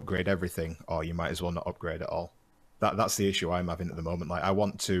either upgrade everything or you might as well not upgrade at all. That's the issue I'm having at the moment. Like, I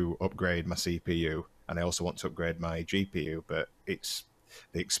want to upgrade my CPU and I also want to upgrade my GPU, but it's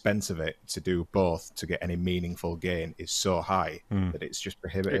the expense of it to do both to get any meaningful gain is so high that it's just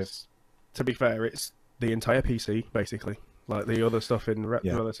prohibitive. To be fair, it's the entire PC basically. Like the other stuff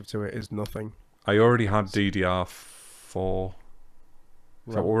relative to it is nothing. I already had DDR4.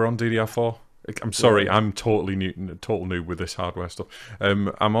 Is that what we're on, DDR4? I'm sorry, I'm total noob with this hardware stuff.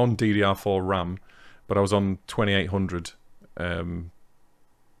 I'm on DDR4 RAM, but I was on 2800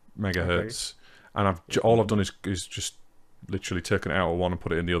 megahertz, and all I've done is just literally taken it out of one and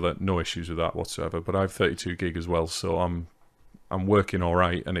put it in the other. No issues with that whatsoever. But I have 32 gig as well, so I'm working all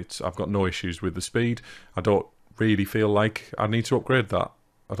right, and I've got no issues with the speed. I don't really feel like I need to upgrade that.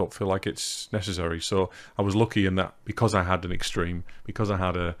 I don't feel like it's necessary. So I was lucky in that because I had an Extreme, because I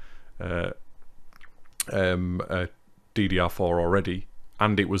had a DDR4 already,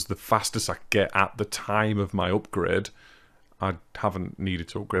 and it was the fastest I could get at the time of my upgrade, I haven't needed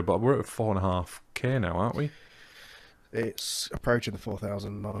to upgrade. But we're at 4.5K now, aren't we? It's approaching the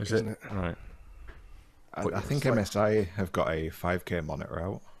 4,000 mark, isn't it? Right. I think MSI have got a 5K monitor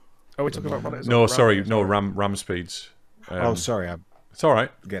out. Oh, we're talking about monitors? No, sorry, no, RAM speeds. Sorry, it's all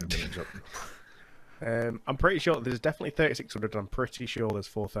right. Getting things up. I'm pretty sure there's definitely 3600. I'm pretty sure there's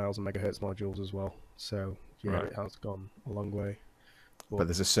 4,000 megahertz modules as well. So yeah, It has gone a long way. But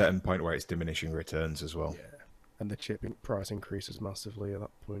there's a certain point where it's diminishing returns as well. Yeah, and the chip price increases massively at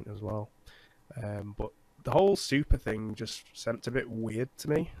that point as well. But the whole super thing just seemed a bit weird to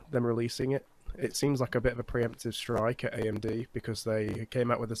me. Them releasing it. It seems like a bit of a preemptive strike at AMD because they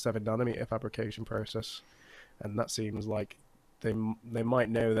came out with a 7nm fabrication process, and that seems like they might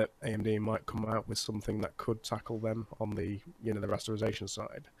know that AMD might come out with something that could tackle them on the the rasterization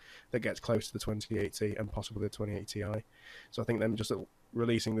side that gets close to the 2080 and possibly the 2080 Ti. So I think them just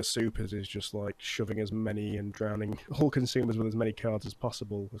releasing the supers is just like shoving as many and drowning all consumers with as many cards as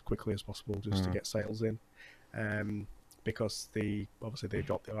possible as quickly as possible just to get sales in. Because obviously they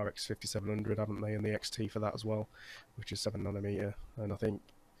dropped the RX5700, haven't they, and the XT for that as well, which is 7nm, and I think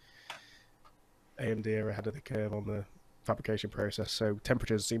AMD are ahead of the curve on the fabrication process, so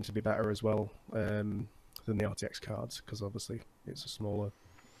temperatures seem to be better as well than the RTX cards, because obviously it's a smaller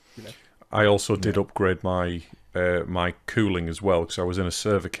you know. I also did upgrade my my cooling as well, because I was in a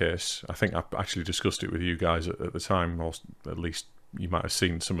server case. I think I actually discussed it with you guys at the time, or at least you might have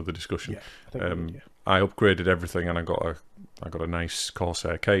seen some of the discussion. Yeah, I think we did, yeah. I upgraded everything, and I got a nice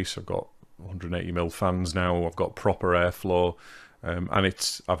Corsair case. I've got 180mm fans now. I've got proper airflow, and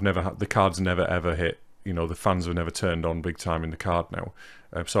I've never had, the card's never ever hit. You know, the fans have never turned on big time in the card now,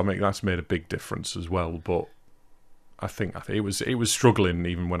 so that's made a big difference as well. But I think it was struggling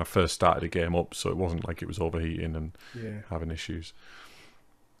even when I first started the game up, so it wasn't like it was overheating and having issues.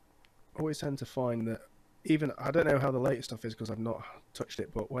 I always tend to find that even, I don't know how the latest stuff is because I've not touched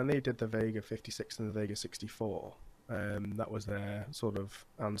it, but when they did the Vega 56 and the Vega 64, that was their sort of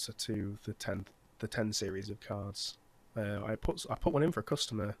answer to the 10 series of cards. I put one in for a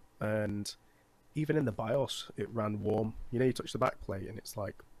customer, and even in the BIOS it ran warm. You know, you touch the back plate and it's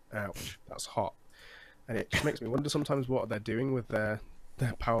like, ouch, that's hot. And it just makes me wonder sometimes what they're doing with their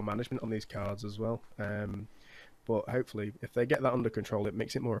power management on these cards as well. But hopefully, if they get that under control, it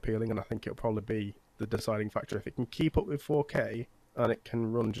makes it more appealing, and I think it'll probably be the deciding factor. If it can keep up with 4K and it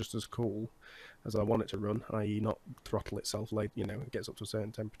can run just as cool as I want it to run, i.e. not throttle itself late, you know, it gets up to a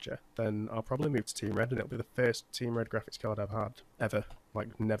certain temperature, then I'll probably move to Team Red, and it'll be the first Team Red graphics card I've had ever.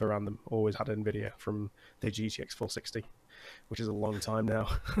 Like, never ran them. Always had NVIDIA from the GTX 460, which is a long time now.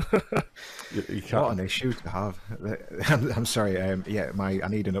 You can't. What an issue to have. I'm sorry. Yeah, I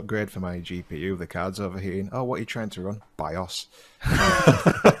need an upgrade for my GPU. The card's overheating. Oh, what are you trying to run? BIOS.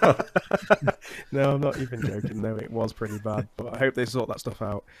 No, I'm not even joking. No, it was pretty bad. But I hope they sort that stuff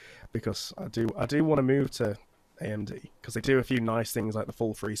out, because I do want to move to AMD, because they do a few nice things like the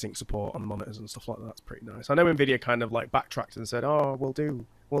full FreeSync support on monitors and stuff like that. That's pretty nice. I know NVIDIA kind of like backtracked and said, "Oh, we'll do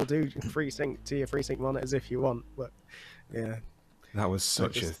FreeSync to your FreeSync monitors if you want," but yeah. That was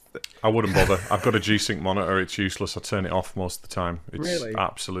such I wouldn't bother. I've got a G-Sync monitor. It's useless. I turn it off most of the time. It's really?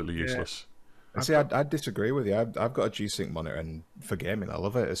 Absolutely useless. Yeah. See, I disagree with you. I've got a G-Sync monitor, and for gaming, I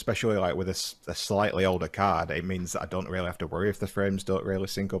love it. Especially like with a slightly older card, it means that I don't really have to worry if the frames don't really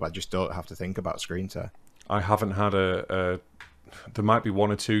sync up. I just don't have to think about screen tear. I haven't had there might be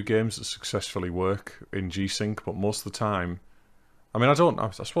one or two games that successfully work in G-Sync, but most of the time, I mean, I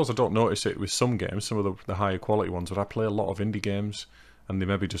suppose I don't notice it with some games, some of the higher quality ones, but I play a lot of indie games, and they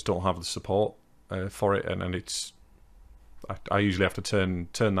maybe just don't have the support for it, and it's, I usually have to turn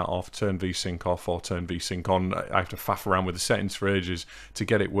that off, turn VSync off, or turn VSync on. I have to faff around with the settings for ages to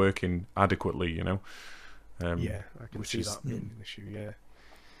get it working adequately, you know. Yeah, I can see that being an issue, yeah.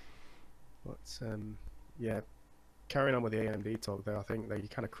 But, yeah, carrying on with the AMD talk though, I think they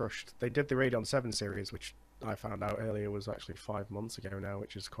kind of crushed. They did the Radeon 7 series, which I found out earlier was actually 5 months ago now,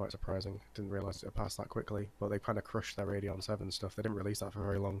 which is quite surprising. Didn't realise it had passed that quickly. But they kind of crushed their Radeon 7 stuff. They didn't release that for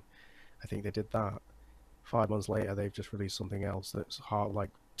very long. I think they did that. 5 months later, they've just released something else that's hard, like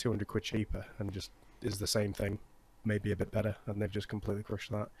 200 quid cheaper, and just is the same thing, maybe a bit better, and they've just completely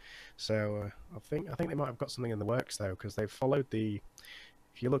crushed that. So I think they might have got something in the works though, because they've followed the.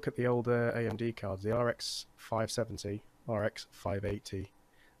 If you look at the older AMD cards, the RX570, RX580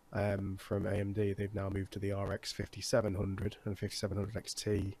 from AMD, they've now moved to the RX5700 and 5700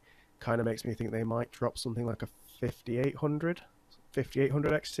 XT. Kind of makes me think they might drop something like a 5800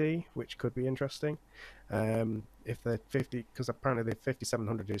 XT, which could be interesting. If the 50, because apparently the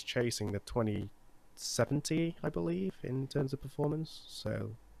 5700 is chasing the 2070, I believe, in terms of performance.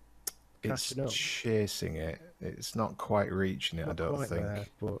 So it's chasing it. It's not quite reaching it. I don't think. There,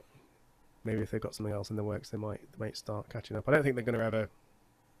 but maybe if they've got something else in the works, they might start catching up. I don't think they're going to ever,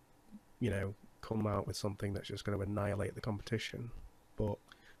 you know, come out with something that's just going to annihilate the competition. But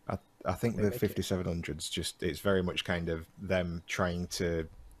I think the 5700's just, it's very much kind of them trying to.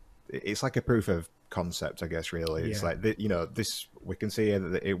 It's like a proof of concept, I guess. Really, it's like you know, this, we can see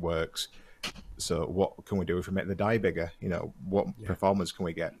that it works. So what can we do if we make the die bigger? You know, what performance can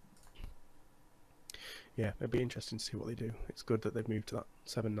we get? Yeah, it'd be interesting to see what they do. It's good that they've moved to that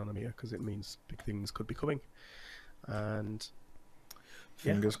 7nm, because it means big things could be coming. And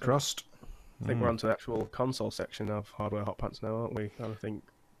fingers crossed. I think we're on to the actual console section of Hardware Hot Pants now, aren't we? I think.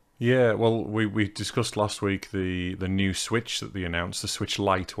 Yeah, well, we discussed last week the new Switch that they announced, the Switch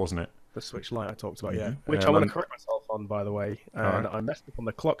Lite, wasn't it? The Switch Lite I talked about, yeah. Which I want to correct myself on, by the way. And I messed up on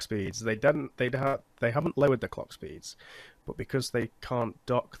the clock speeds. They haven't lowered the clock speeds, but because they can't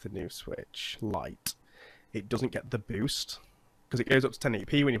dock the new Switch Lite, it doesn't get the boost, because it goes up to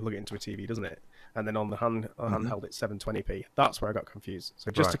 1080p when you plug it into a TV, doesn't it? And then on the handheld, it's 720p. That's where I got confused.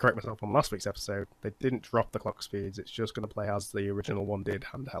 So just to correct myself on last week's episode, they didn't drop the clock speeds. It's just going to play as the original one did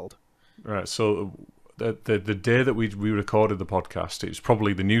handheld. Right. So the day that we recorded the podcast, it's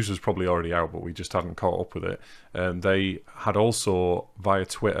probably the news was probably already out, but we just hadn't caught up with it. They had also via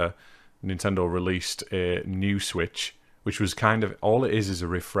Twitter, Nintendo released a new Switch, which was kind of all it is a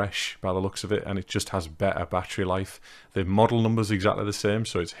refresh by the looks of it, and it just has better battery life. The model number's exactly the same,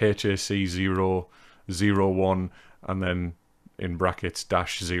 so it's HAC001 and then in brackets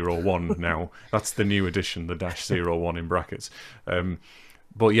 -01 now. That's the new edition, the -01 in brackets.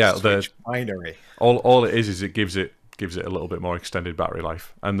 But yeah, Switch binary. All it is it gives it a little bit more extended battery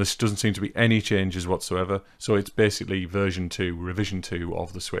life, and this doesn't seem to be any changes whatsoever. So it's basically revision 2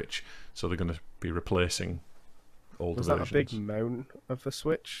 of the Switch. So they're going to be replacing older Was that versions. a big moan of the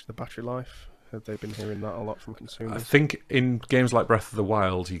Switch, the battery life? Have they been hearing that a lot from consumers? I think in games like Breath of the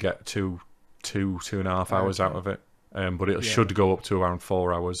Wild, you get two and a half hours out of it. But it should go up to around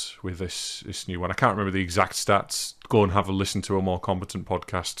 4 hours with this new one. I can't remember the exact stats. Go and have a listen to a more competent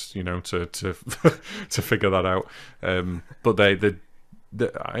podcast, to to figure that out. But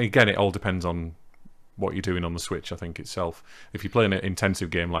again, it all depends on what you're doing on the Switch, I think, itself. If you're playing an intensive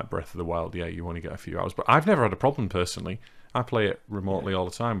game like Breath of the Wild, you only get a few hours. But I've never had a problem personally. I play it remotely all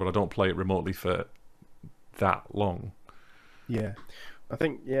the time, but I don't play it remotely for that long. Yeah. I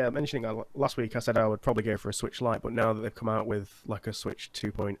think, mentioning that last week, I said I would probably go for a Switch Lite, but now that they've come out with like a Switch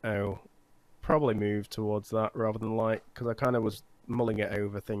 2.0, probably move towards that rather than Lite, because I kind of was mulling it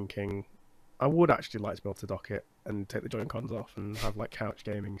over thinking I would actually like to be able to dock it and take the Joy-Cons off and have like couch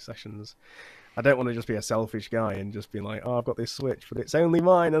gaming sessions. I don't want to just be a selfish guy and just be like, oh, I've got this Switch, but it's only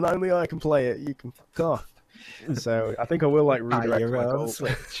mine and only I can play it. You can fuck off. So I think I will like redirect my whole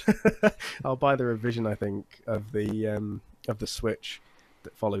Switch. I'll buy the revision, I think, of the Switch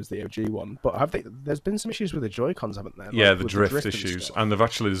that follows the OG one. But there's been some issues with the Joy-Cons, haven't there? Yeah, like, the with drift issues, and there's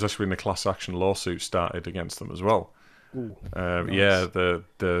actually been a class action lawsuit started against them as well. Ooh, nice. Nice. Yeah,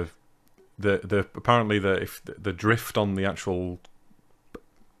 the apparently if the drift on the actual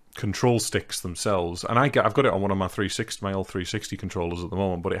control sticks themselves, and I've got it on one of my old 360 controllers at the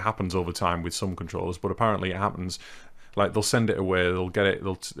moment, but it happens over time with some controllers. But apparently it happens. Like they'll send it away, they'll get it.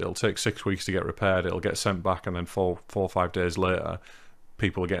 It'll take 6 weeks to get repaired. It'll get sent back, and then 4 or 5 days later,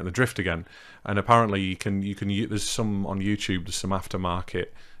 people are getting the drift again. And apparently you can there's some on YouTube. There's some aftermarket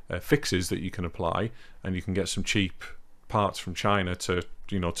fixes that you can apply, and you can get some cheap parts from China to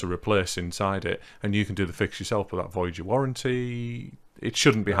replace inside it, and you can do the fix yourself, but that voids your warranty. It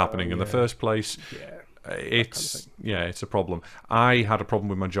shouldn't be happening in the first place. Yeah, It's it's a problem. I had a problem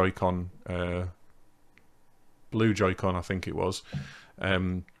with my Joy-Con, blue Joy-Con, I think it was,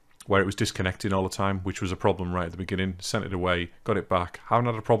 where it was disconnecting all the time, which was a problem right at the beginning. Sent it away, got it back. Haven't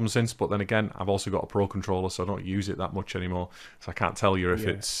had a problem since, but then again, I've also got a Pro controller, so I don't use it that much anymore. So I can't tell you if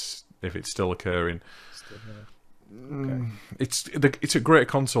it's still occurring. Okay. It's a great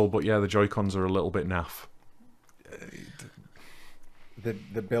console, but yeah, the Joy-Cons are a little bit naff.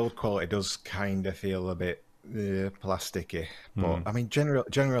 The build quality does kind of feel a bit plasticky, but I mean,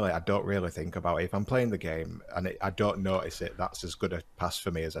 generally, I don't really think about it. If I'm playing the game and I don't notice it, that's as good a pass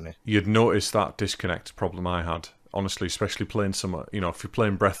for me as any. You'd notice that disconnect problem I had, honestly, especially playing some, if you're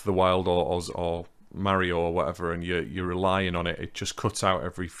playing Breath of the Wild or Mario or whatever, and you're relying on it, it just cuts out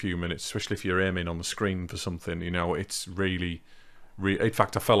every few minutes, especially if you're aiming on the screen for something. It's really, in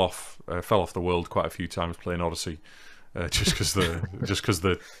fact, I fell off the world quite a few times playing Odyssey. Just because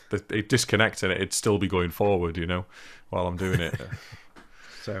it disconnects and it'd still be going forward, while I'm doing it.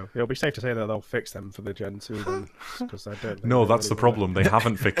 So it'll be safe to say that they'll fix them for the Gen 2 then, because I don't. No, that's the problem. They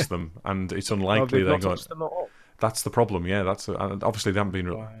haven't fixed them, and it's unlikely they're going. That's the problem. Yeah, and obviously they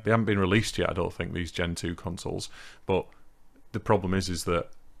haven't been released yet. I don't think these Gen 2 consoles, but the problem is that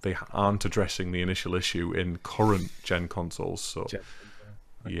they aren't addressing the initial issue in current gen consoles. So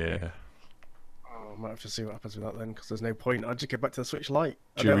yeah. I might have to see what happens with that then, because there's no point. I'll just get back to the Switch Lite.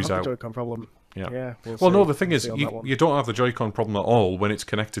 I Jury's don't have out. the Joy-Con problem. Yeah. We'll no, see. the thing is, See on that one. you don't have the Joy-Con problem at all when it's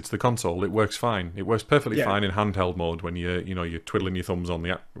connected to the console. It works fine. It works perfectly fine in handheld mode when you're twiddling your thumbs on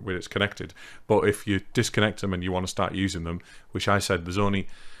the app when it's connected. But if you disconnect them and you want to start using them, which I said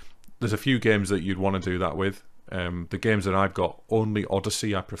there's a few games that you'd want to do that with. The games that I've got, only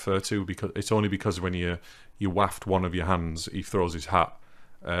Odyssey I prefer to, because it's only because when you waft one of your hands, he throws his hat.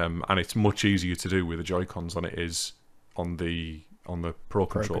 And it's much easier to do with the Joy-Cons than it is on the Pro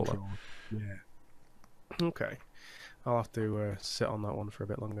controller. Yeah. Okay. I'll have to sit on that one for a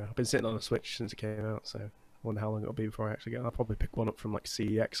bit longer. I've been sitting on a Switch since it came out, so I wonder how long it'll be before I actually get it. I'll probably pick one up from like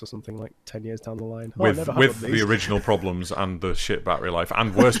CEX or something like 10 years down the line. With the original problems and the shit battery life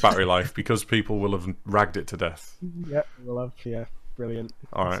and worse battery life, because people will have ragged it to death. Yeah, we'll have. Yeah, brilliant.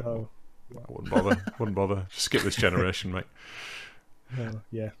 All right. So, I wouldn't bother. Just skip this generation, mate.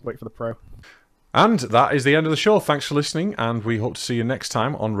 yeah, wait for the Pro. And that is the end of the show. Thanks for listening, and we hope to see you next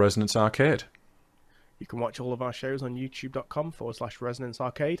time on Resonance Arcade. You can watch all of our shows on youtube.com/Resonance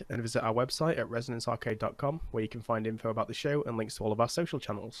Arcade and visit our website at resonancearcade.com, where you can find info about the show and links to all of our social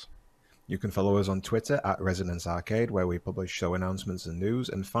channels. You can follow us on Twitter at Resonance Arcade, where we publish show announcements and news.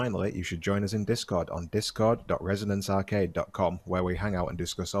 And finally, you should join us in Discord on discord.resonancearcade.com, where we hang out and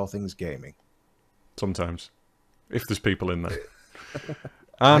discuss all things gaming. Sometimes, if there's people in there.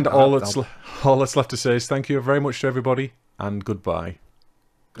 And all that's left to say is thank you very much to everybody, and goodbye.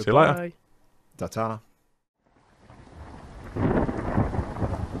 See you later. Goodbye. Ta-ta.